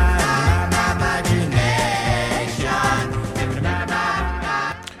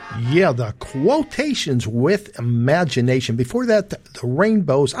 Yeah, the Quotations with Imagination. Before that, the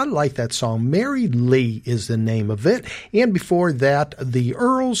Rainbows. I like that song. Mary Lee is the name of it. And before that, the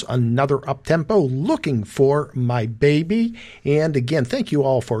Earls, another up-tempo, Looking for My Baby. And again, thank you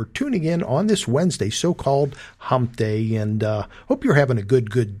all for tuning in on this Wednesday, so-called Hump Day. And hope you're having a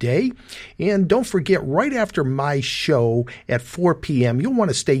good day. And don't forget, right after my show at 4 p.m., you'll want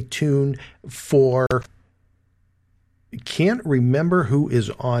to stay tuned for... Can't remember who is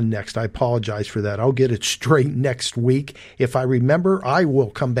on next. I apologize for that. I'll get it straight next week. If I remember, I will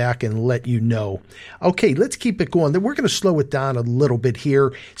come back and let you know. Okay, let's keep it going. We're going to slow it down a little bit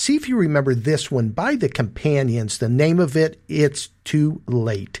here. See if you remember this one by the Companions. The name of it, It's Too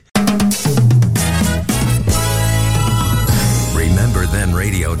Late.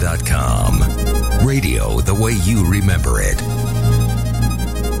 RememberThenRadio.com. Radio the way you remember it.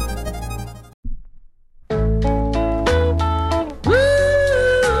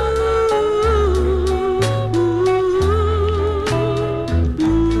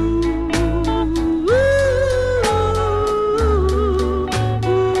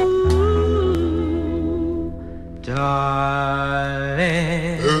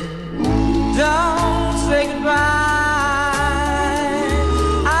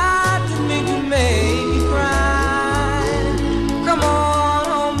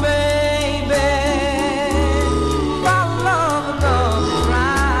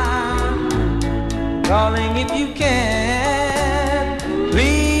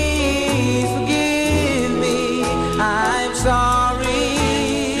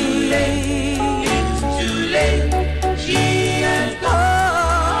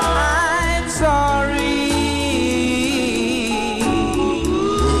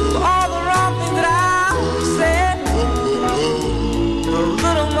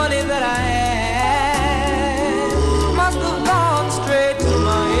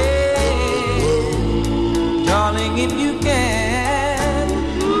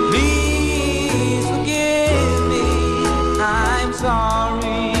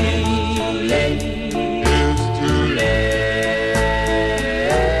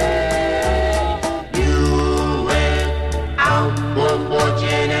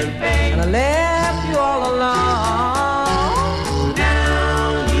 and I left you all alone.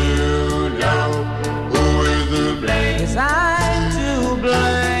 Now you know who is to blame. Yes, I'm to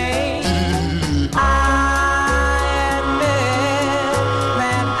blame. I admit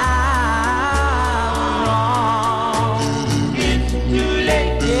that I'm wrong. It's too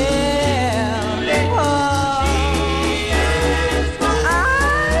late. Yeah. Too late. Oh.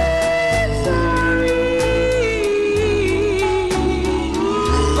 I'm sorry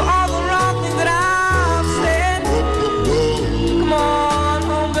for all the wrong things that I've said.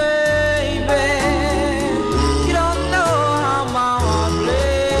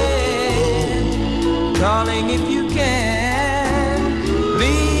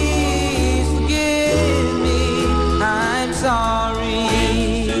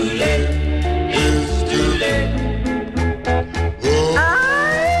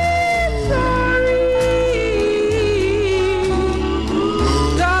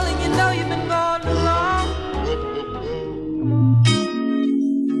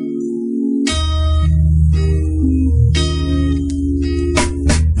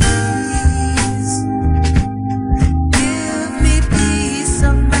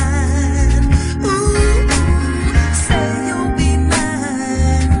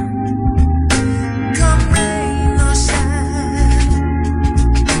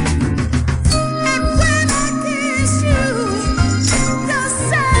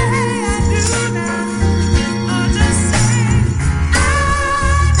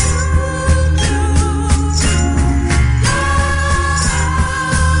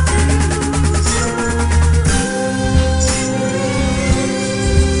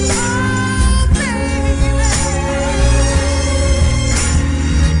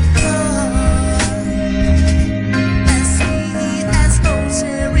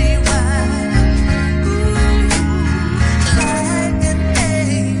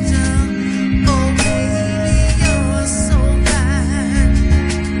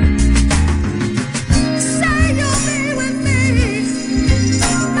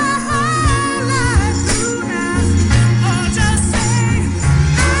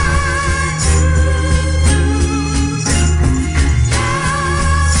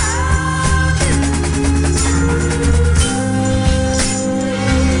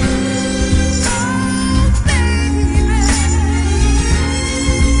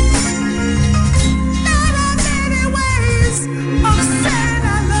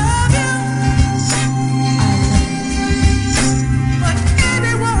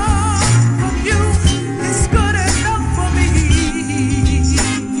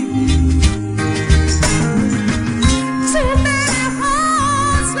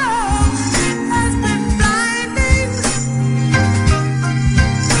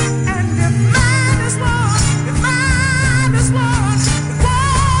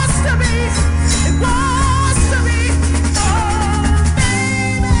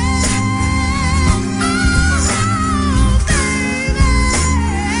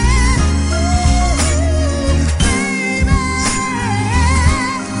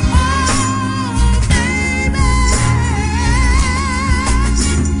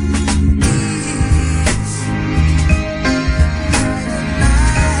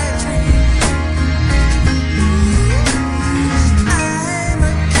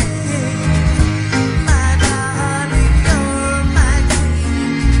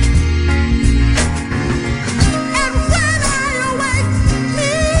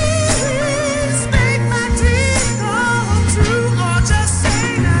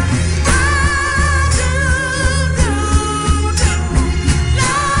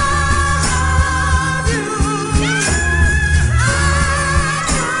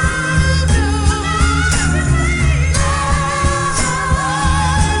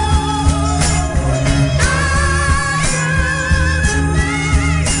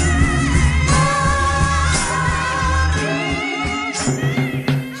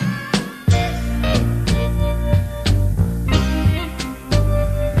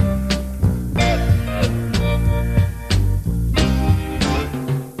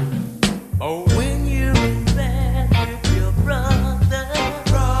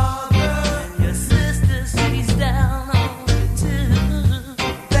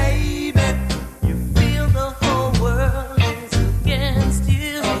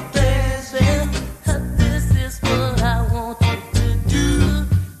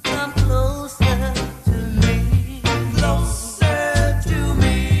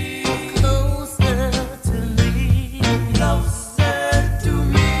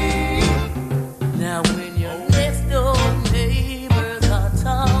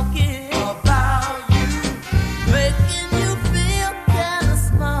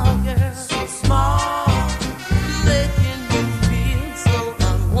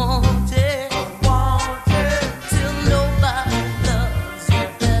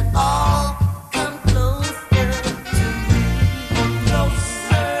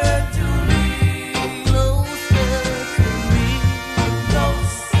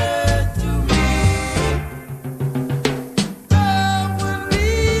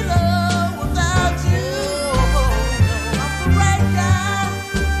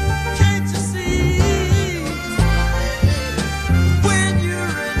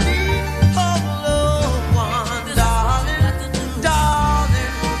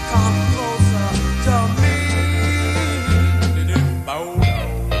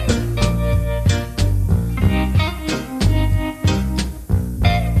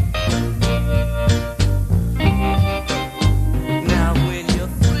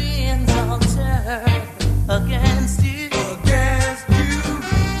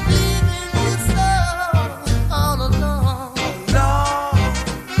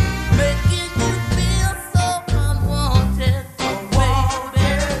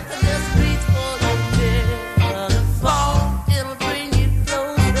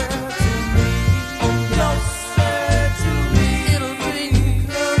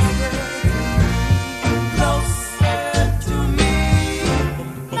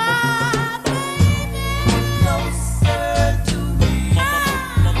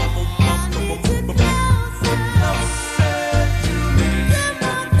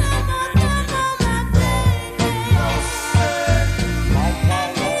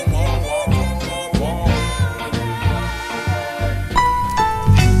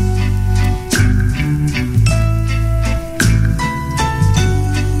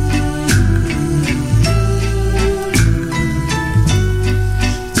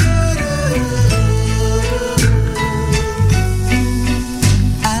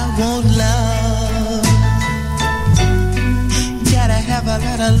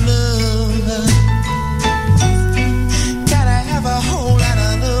 of love. Gotta have a whole lot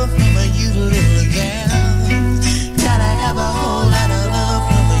of love from you, little girl. Gotta have a whole lot of love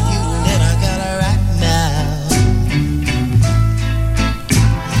from you that I got right now.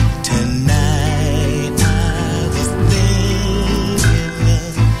 Tonight I was thinking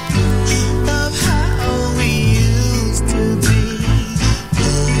of how we used to be,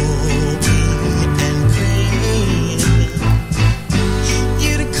 hoping and praying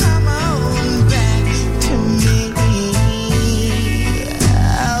you to come on back to me.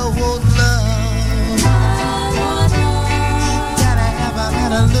 I want love. Gotta have a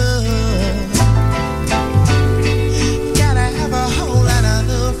lot of love. Gotta have a whole lot of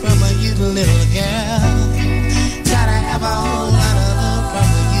love from you, little girl. Gotta have a whole lot of love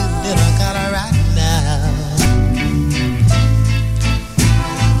from you that I got right now.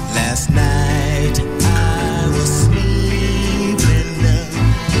 Last night I was sleeping.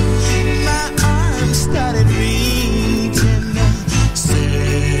 My arms started reaching,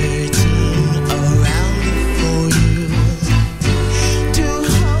 searching around for you to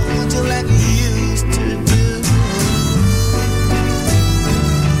hold you like you used to do.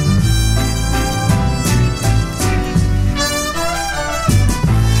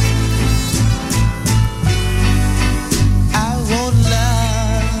 I want love.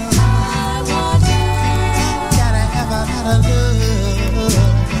 Gotta have a lot of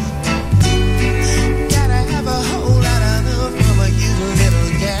love. Gotta have a whole lot of love from you, little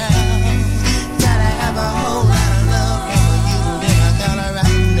girl. Gotta have a whole lot of love from you that I got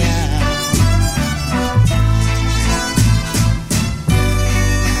right now.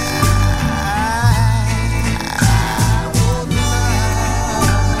 I want love.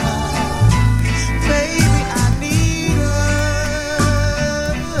 Baby, I need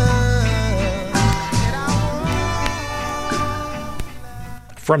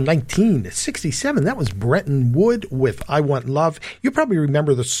From 1967, that was Brenton Wood with I Want Love. You probably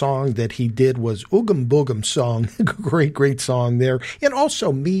remember the song that he did was Oogum Boogum Song. Great song there. And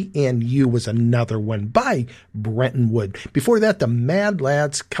also Me and You was another one by Brenton Wood. Before that, the Mad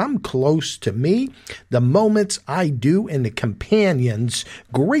Lads, Come Close to Me, The Moments I Do, and The Companions.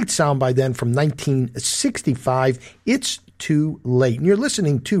 Great sound by then from 1965. It's Too Late. And you're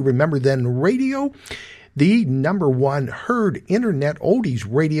listening to Remember Then Radio, the #1 heard internet oldies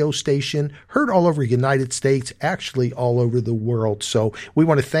radio station, heard all over the United States, actually all over the world. So we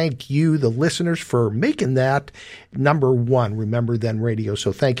want to thank you, the listeners, for making that #1 Remember Then Radio.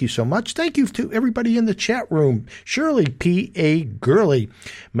 So thank you so much. Thank you to everybody in the chat room. Shirley P.A. Gurley,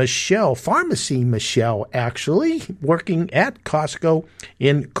 Michelle, Pharmacy Michelle, actually, working at Costco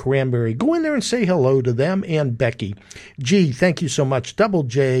in Cranberry. Go in there and say hello to them, and Becky. G, thank you so much. Double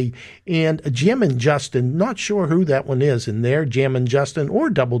J, and Jim and Justin. Not sure who that one is in there, Jam and Justin or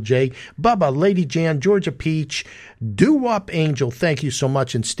Double J. Bubba, Lady Jan, Georgia Peach, Doo-Wop Angel, thank you so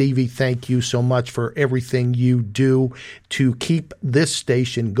much. And Stevie, thank you so much for everything you do to keep this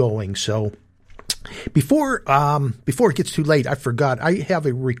station going. So before it gets too late, I forgot, I have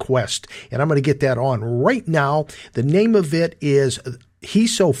a request, and I'm going to get that on right now. The name of it is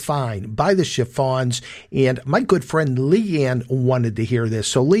He's So Fine by the Chiffons, and my good friend Leanne wanted to hear this.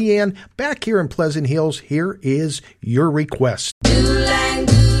 So Leanne, back here in Pleasant Hills, here is your request. Do-lang,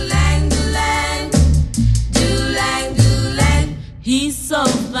 do-lang, do-lang. Do-lang, do-lang. He's so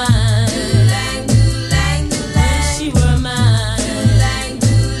fine. Do-lang, do-lang, do-lang. Wish he were mine. Do-lang,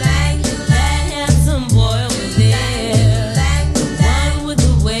 do-lang, do-lang. That handsome boy over there. Do-lang, do-lang. The one with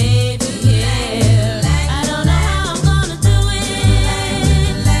the wavy hair. I don't know how I'm gonna do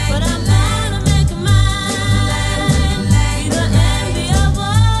it, but I'm gonna make him mine. Be the envy of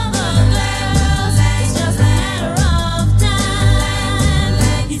all the girls. It's just a matter of time.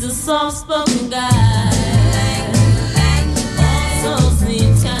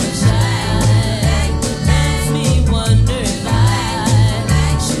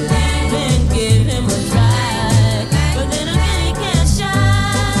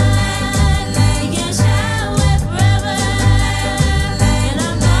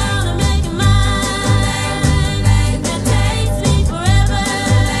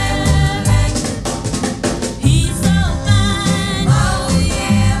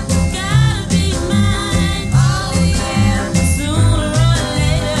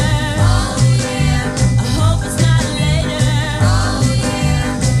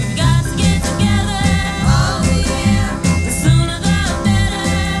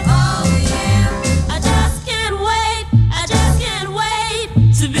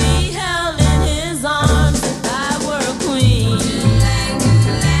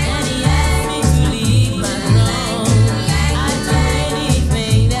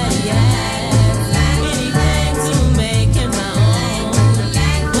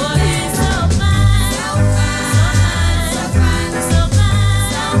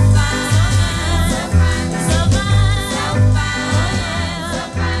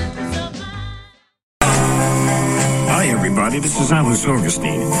 everybody. This is Alice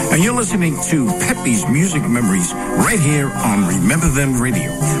Augustine, and you're listening to Pepe's Music Memories right here on Remember Them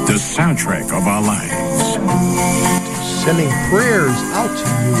Radio, the soundtrack of our lives. Sending prayers out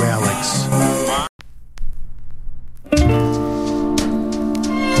to you, Alex.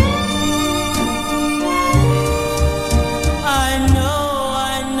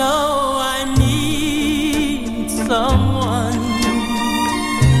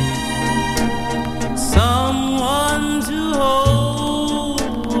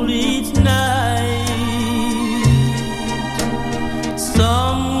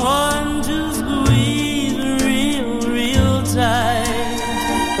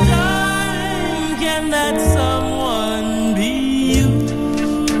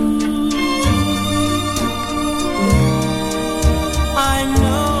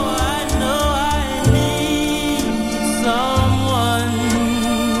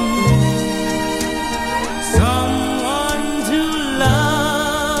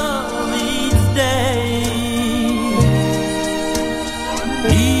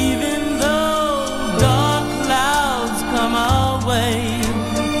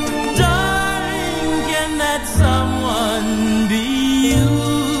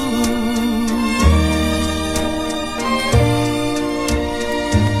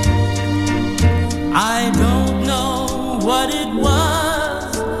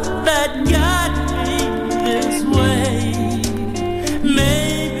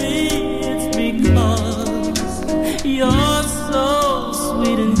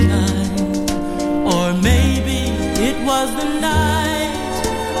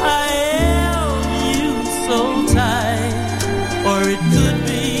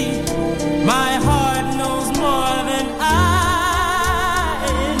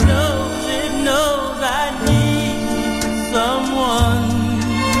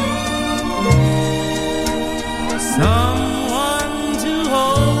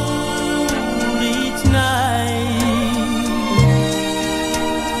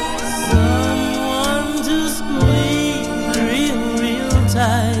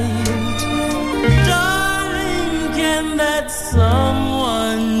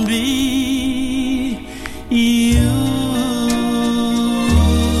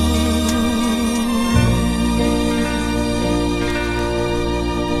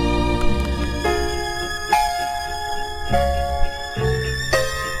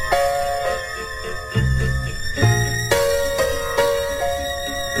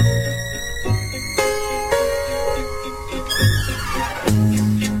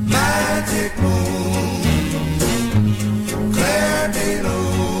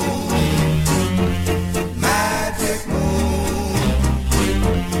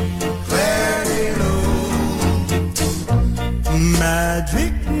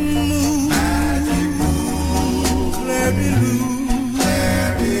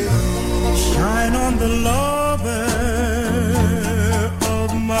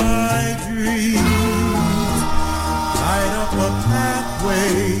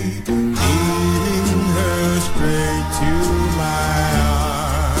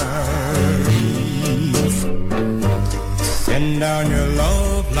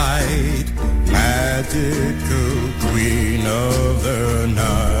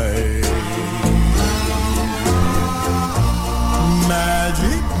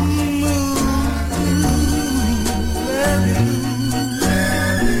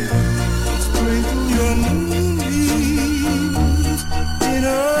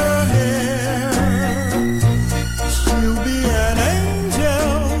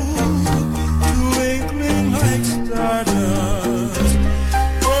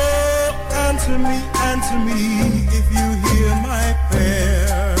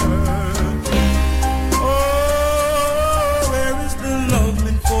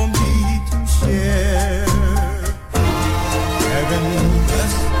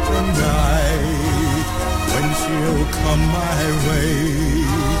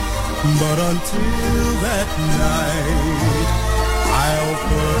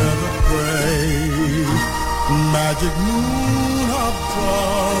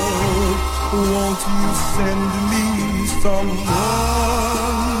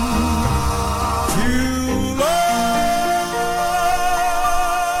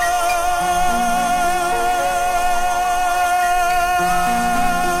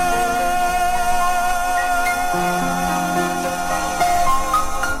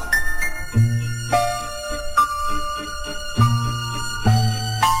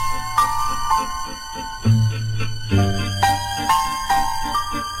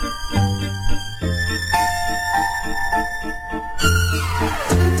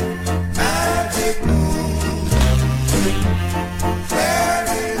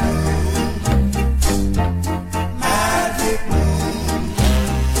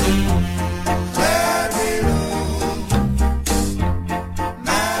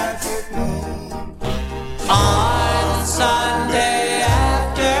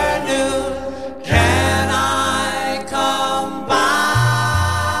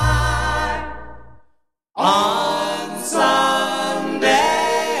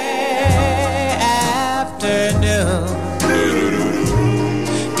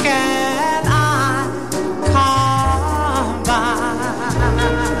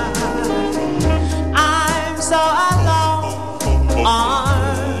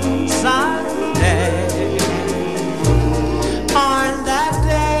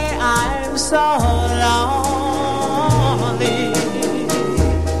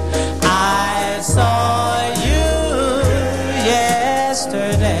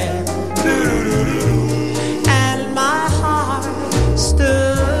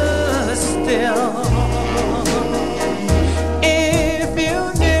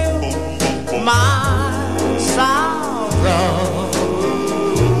 my sorrow,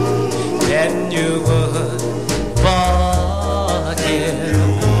 then you would forgive.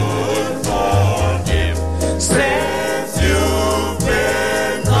 Since you've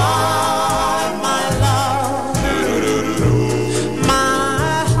been gone, my love,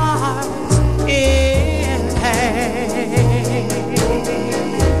 my heart's in pain.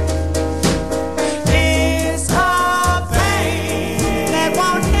 It's a pain that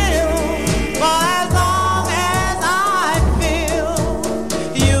won't heal for as long as I feel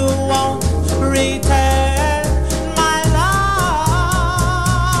you won't return my love.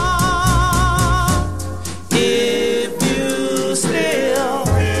 If you still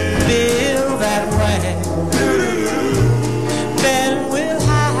feel that way, then we'll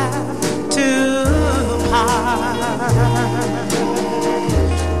have to part.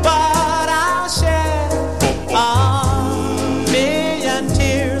 But I'll shed a million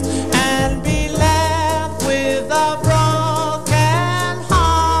tears and be left with a broken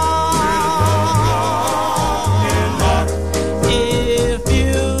heart. If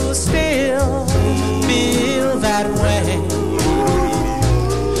you still feel that way,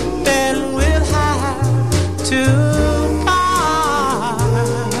 then we'll have to part.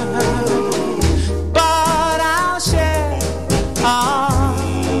 But I'll shed a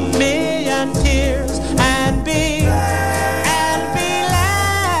million tears and be left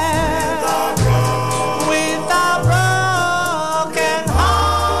with a broken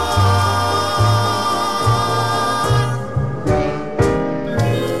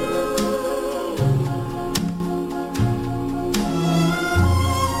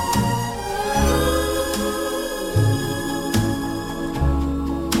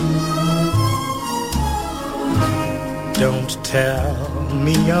Don't tell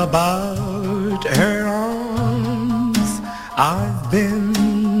me about her arms, I've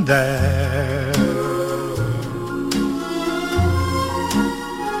been there.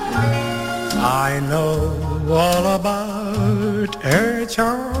 I know all about her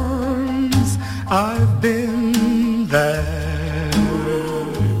charms, I've been there.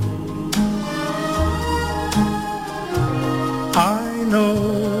 I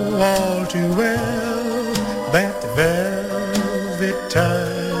know all too well that velvet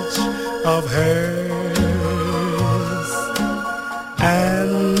touch of hers,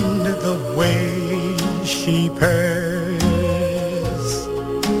 and the way she purrs,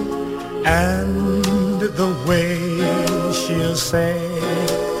 and the way she'll say,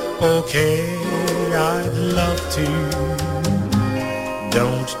 okay, I'd love to.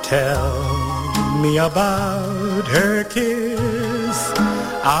 Don't tell me about her kiss,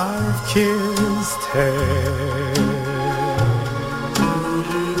 I've kissed her.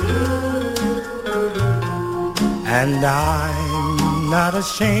 And I'm not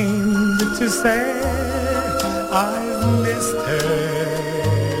ashamed to say I've missed her.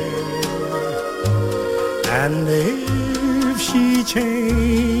 And if she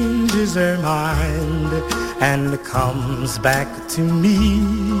changes her mind and comes back to me,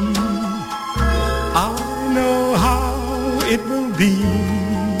 I know how it will be.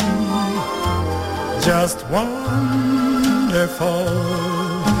 Just wonderful,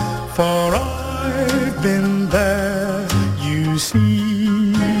 for I've been there, you see.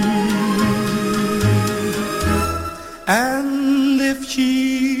 And if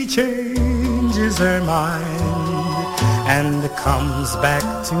she changes her mind and comes back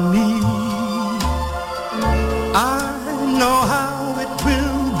to me, I know how it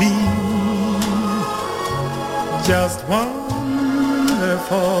will be. Just wonderful,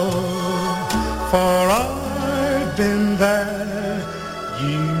 for I've been there,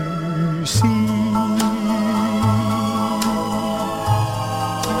 you see.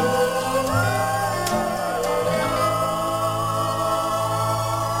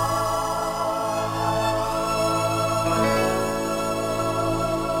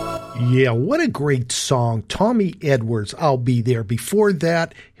 Yeah, what a great song. Tommy Edwards, I'll Be There. Before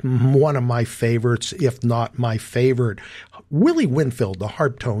that, one of my favorites, if not my favorite, Willie Winfield, the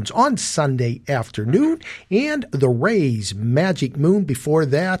Harp Tones, on Sunday Afternoon, and the Rays, Magic Moon. Before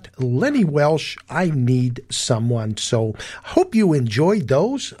that, Lenny Welsh, I Need Someone. So hope you enjoyed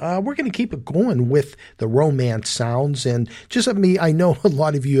those. We're going to keep it going with the romance sounds. And just of me, I know a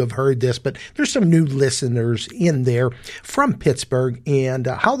lot of you have heard this, but there's some new listeners in there from Pittsburgh. And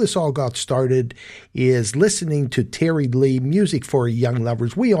how this all got got started is listening to Terry Lee, Music for Young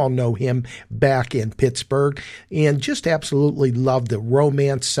Lovers. We all know him back in Pittsburgh, and just absolutely loved the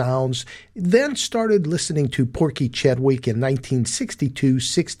romance sounds. Then started listening to Porky Chedwick in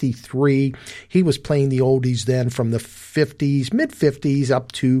 1962-63. He was playing the oldies then from the 50s, mid-50s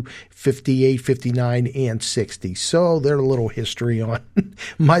up to 58, 59, and 60. So there's a little history on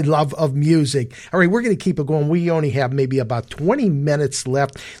my love of music. All right, we're going to keep it going. We only have maybe about 20 minutes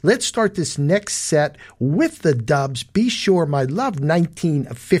left. Let's start this next set with the Dubs. Be Sure My Love,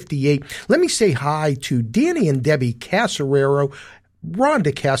 1958. Let me say hi to Danny and Debbie Casarero,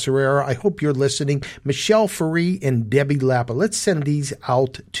 Rhonda Casarero, I hope you're listening, Michelle Faree, and Debbie Lappa. Let's send these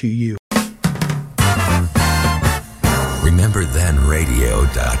out to you.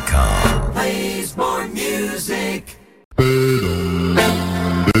 RememberThenRadio.com plays more music.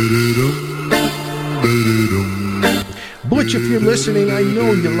 Butch, if you're listening, I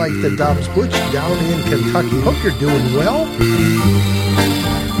know you like the Dubs. Butch down in Kentucky. Hope you're doing well.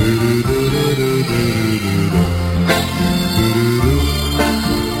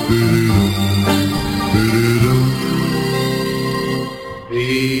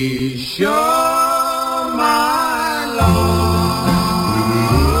 Be sure, my Lord.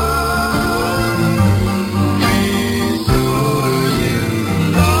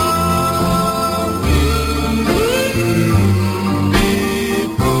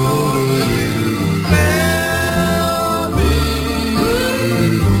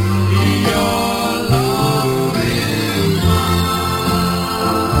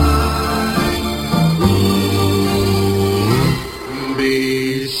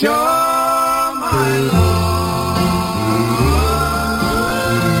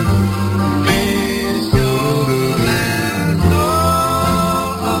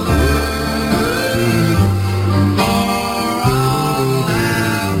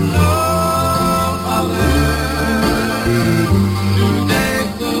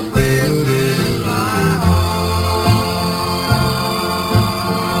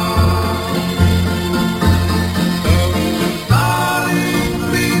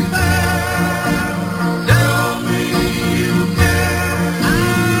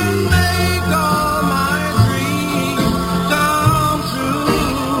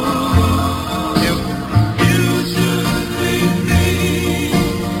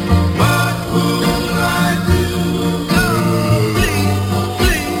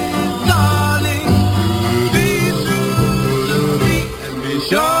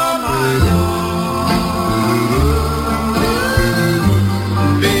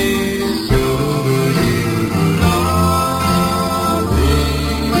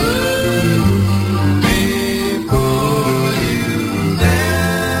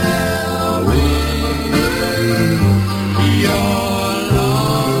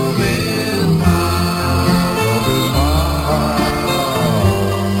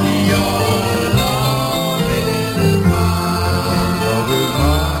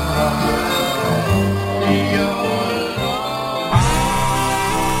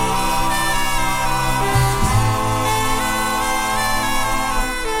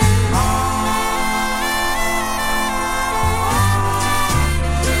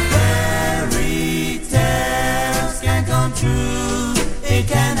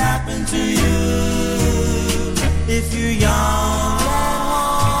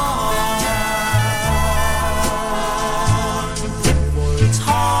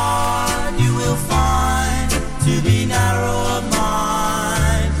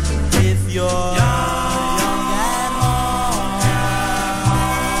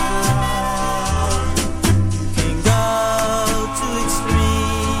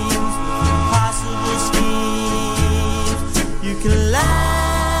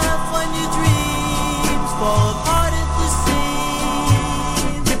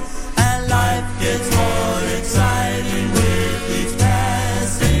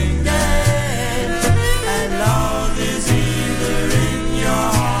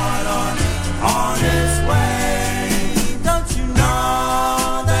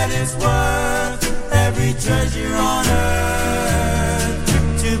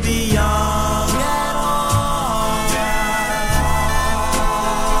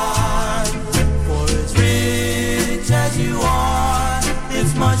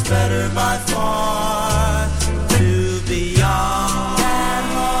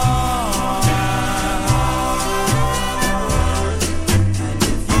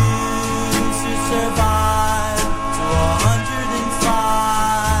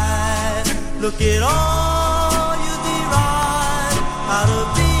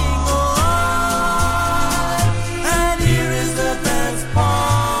 And here is the best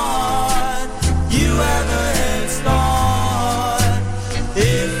part.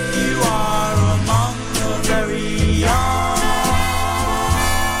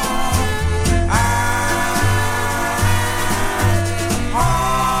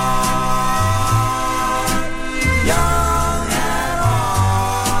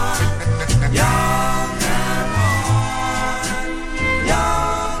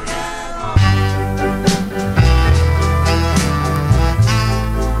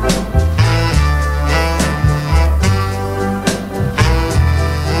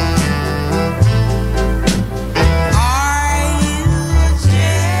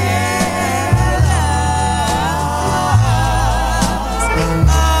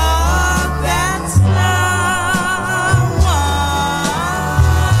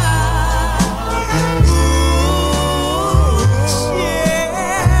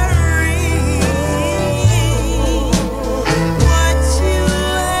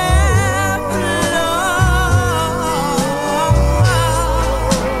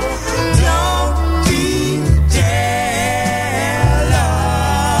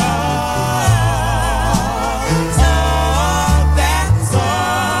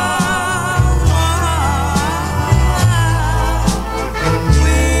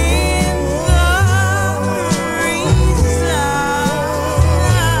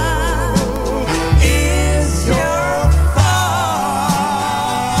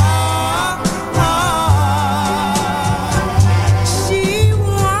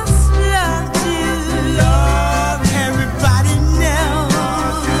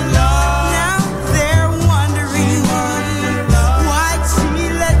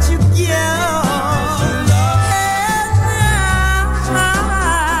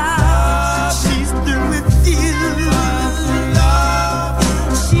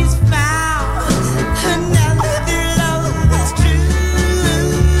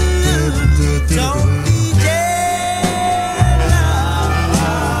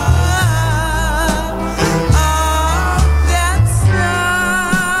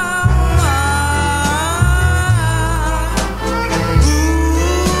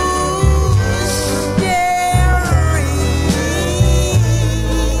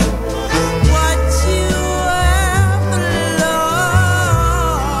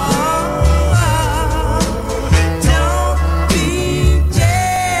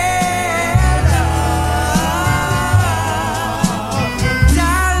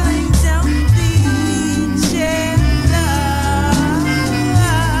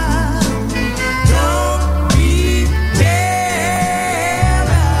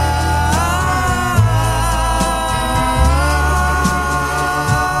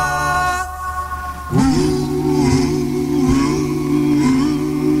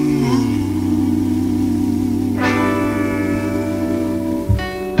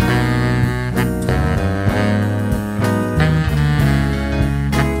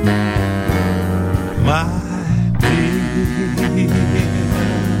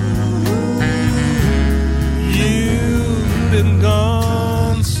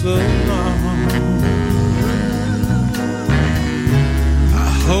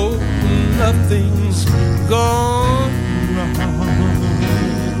 nothing's gone wrong.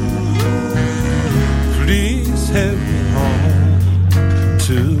 Please help me home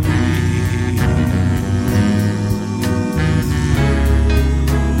to me.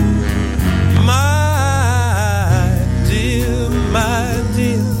 My dear,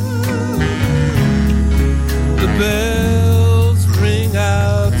 the bells ring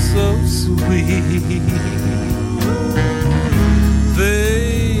out so sweet.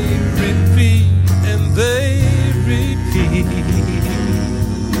 They repeat and they repeat.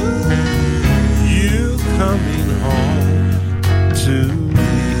 You coming home to me.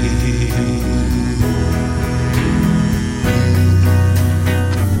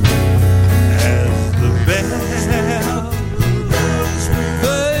 As the bells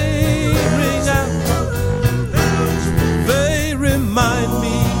they ring out, they remind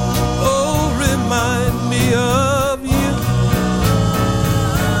me, oh, remind me of you,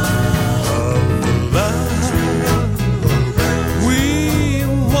 of the love we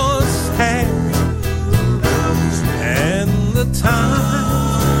once had, and the time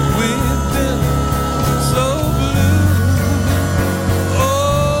we've been so blue.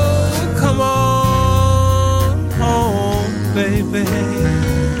 Oh, come on home, baby.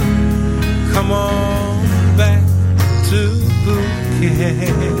 Come on back to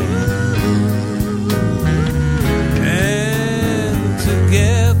Phuket. And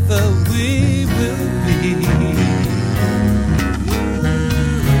together we will be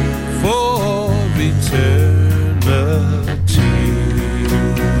for eternity.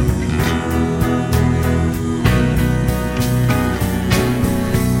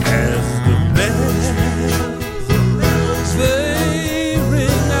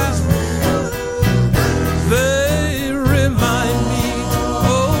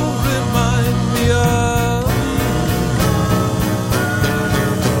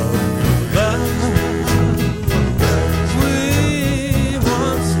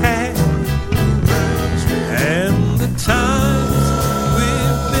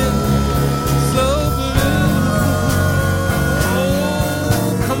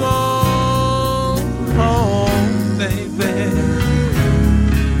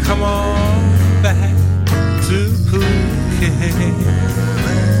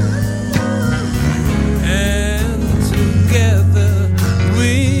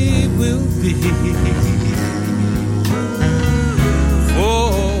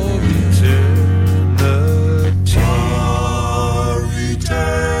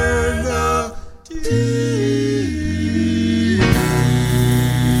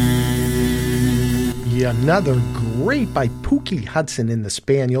 another great by Pookie Hudson and the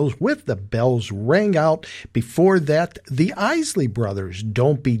Spaniels with The Bells Rang Out. Before that, the Isley Brothers,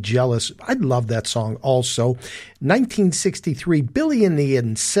 Don't Be Jealous. I love that song also. 1963, Billy and the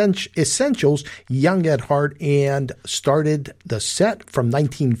Essentials, Young at Heart, and started the set from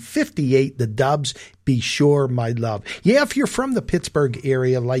 1958, the Dubs, Be Sure My Love. Yeah, if you're from the Pittsburgh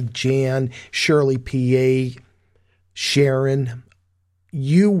area like Jan, Shirley, PA, Sharon,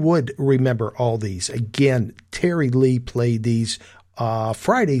 you would remember all these. Again, Terry Lee played these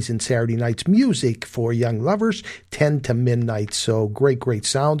Fridays and Saturday nights, music for young lovers, 10 to midnight. So great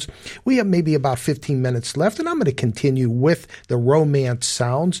sounds. We have maybe about 15 minutes left, and I'm going to continue with the romance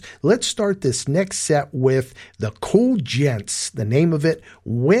sounds. Let's start this next set with the Cool Gents. The name of it,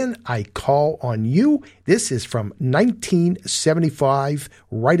 When I Call on You. This is from 1975,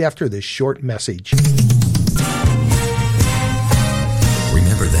 right after this short message.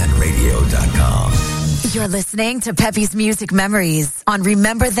 RememberThenRadio.com. You're listening to Peppy's Music Memories on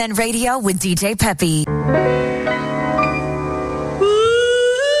Remember Then Radio with DJ Peppy.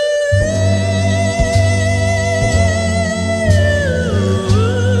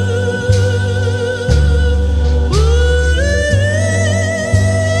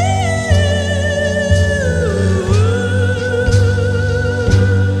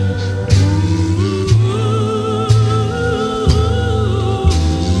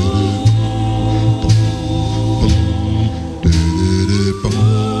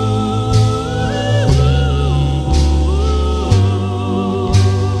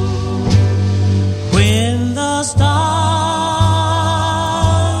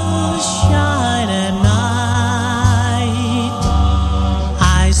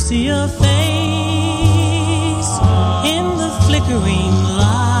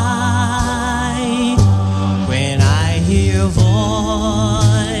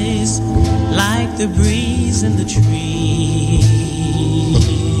 The breeze in the trees,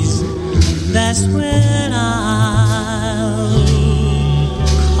 that's when I'll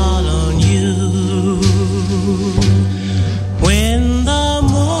call on you. When the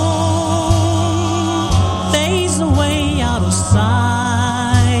moon fades away out of sight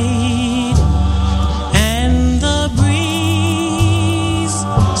and the breeze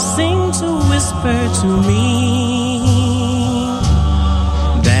seems to whisper to me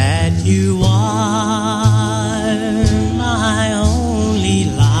that you are my only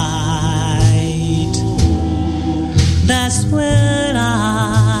light,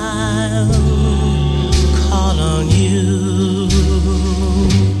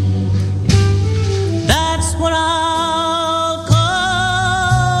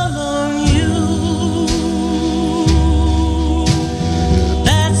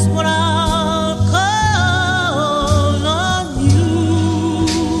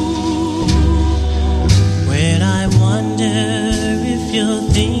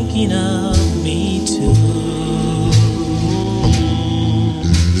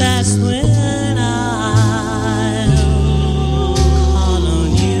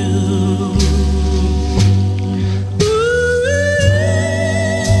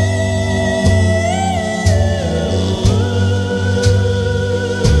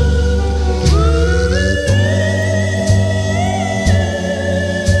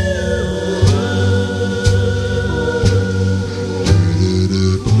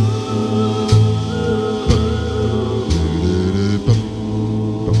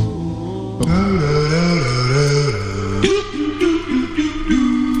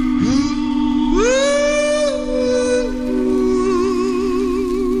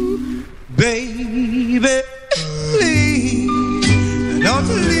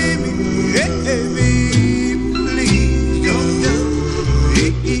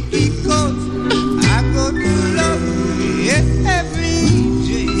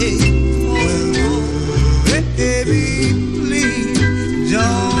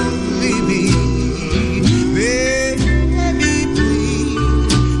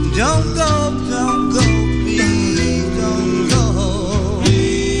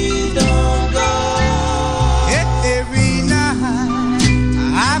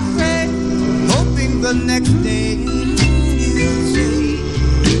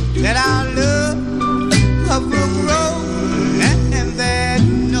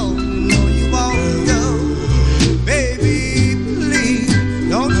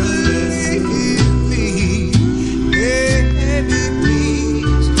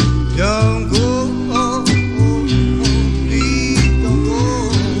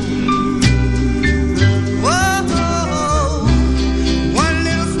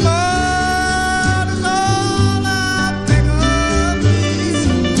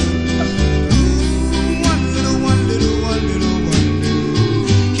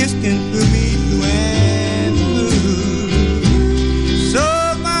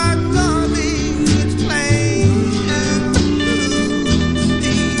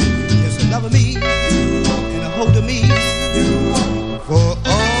 hold of me for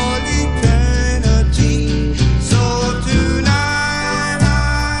all eternity. So tonight I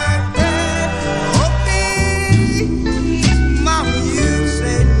beg, oh please, mama, you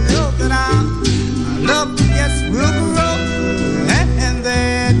say no, that our love, yes, will grow, and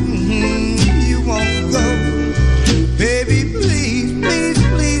that you won't go. Baby, please, please,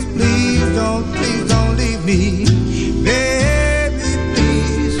 please, please don't leave me. Baby,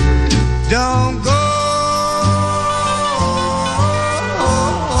 please don't go.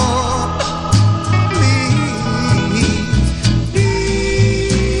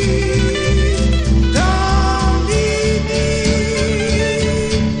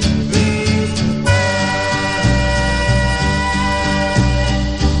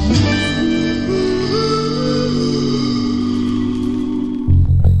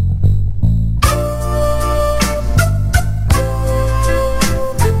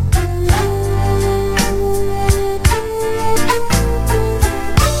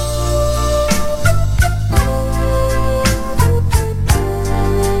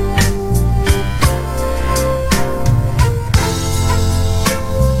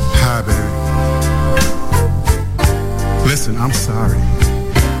 Listen, I'm sorry.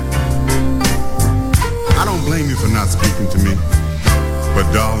 I don't blame you for not speaking to me.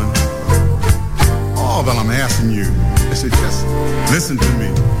 But darling, all that I'm asking you is to just listen to me.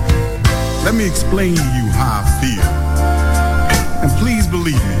 Let me explain to you how I feel. And please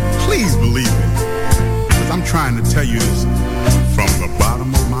believe me. Please believe me. Because I'm trying to tell you this from the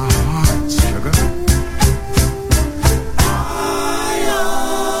bottom of my heart, sugar.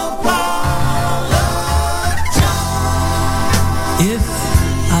 If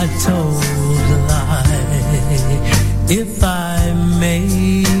I told a lie, if I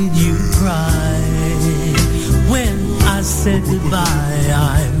made you cry, when I said goodbye,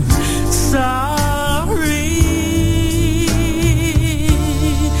 I'm sorry.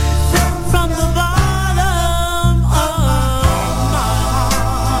 From the bottom of my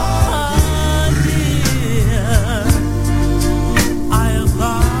heart, dear, I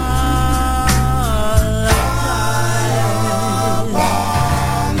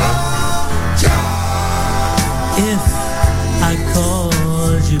if I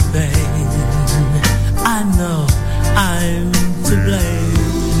called you pain, I know I'm to blame.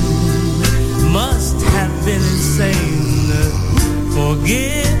 Must have been insane.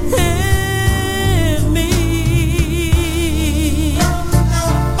 Forgive me. From the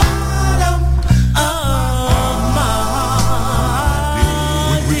bottom of my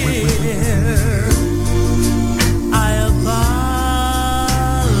heart, dear, I apologize.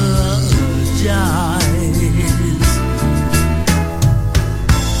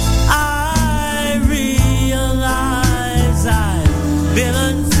 Been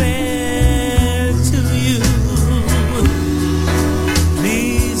unfair to you.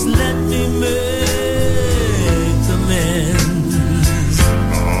 Please let me make amends.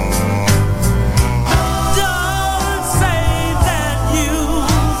 Don't say that you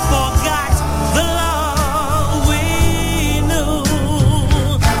forgot the love we knew.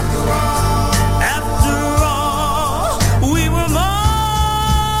 After all, we were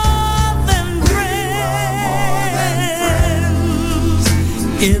more than friends.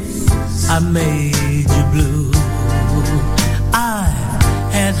 If I made you blue, I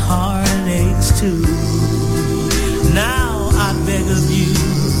had heartaches too. Now I beg of you,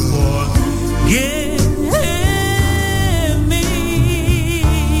 forgive me.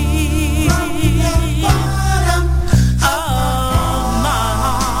 From the bottom of my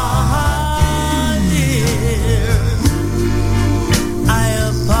heart, dear, I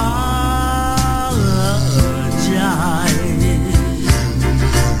apologize.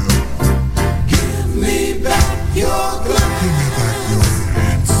 Give me back your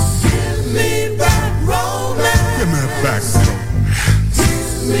glance. Give me back romance. Give me back.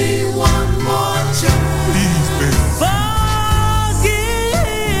 Give me one more chance. Please, baby.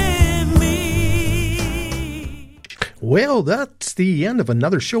 Forgive me. Well, that's the end of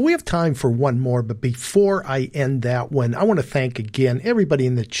another show. We have time for one more, but before I end that one, I want to thank again everybody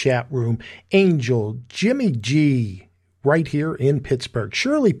in the chat room. Angel, Jimmy G, right here in Pittsburgh.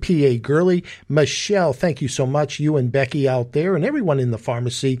 Shirley P.A. Gurley, Michelle, thank you so much. You and Becky out there and everyone in the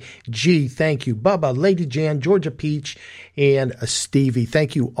pharmacy. G, thank you. Bubba, Lady Jan, Georgia Peach, and Stevie.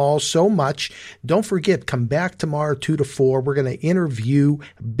 Thank you all so much. Don't forget, come back tomorrow 2 to 4. We're going to interview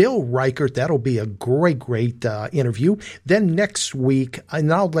Bill Reichert. That'll be a great interview. Then next week,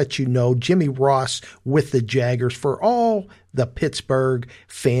 and I'll let you know, Jimmy Ross with the Jaggers for all the Pittsburgh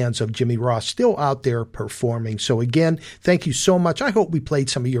fans of Jimmy Ross still out there performing. So again, thank you so much. I hope we played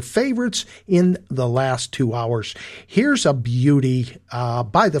some of your favorites in the last 2 hours. Here's a beauty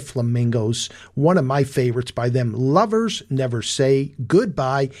by the Flamingos, one of my favorites by them, Lovers Never Say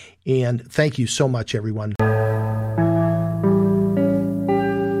Goodbye. And thank you so much, everyone.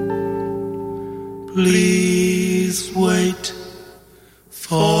 Please wait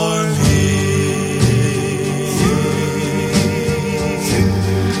for me,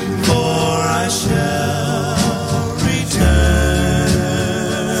 for I shall return.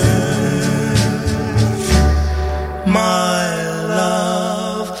 My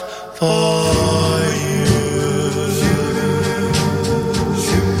love for you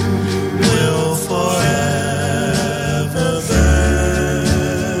will forever burn.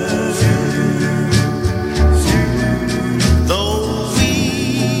 Though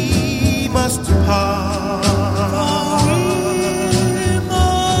we must part,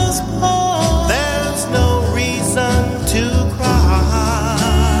 there's no reason to cry.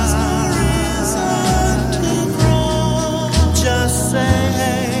 Just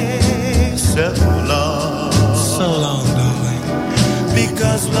say so long, darling,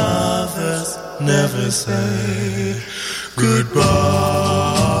 because lovers never say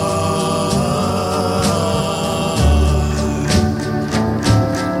goodbye.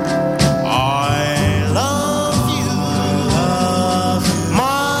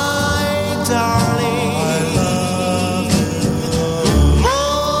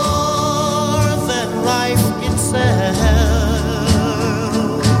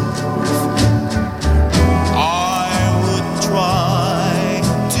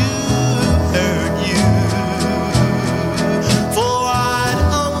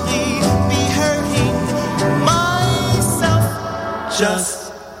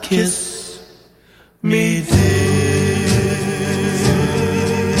 Just kiss me, dear,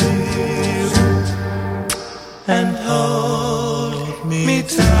 and hold me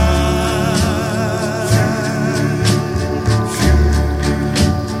tight,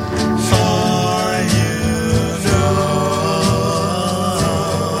 for you know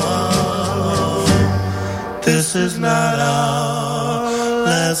this is not our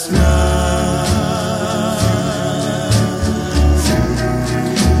last night.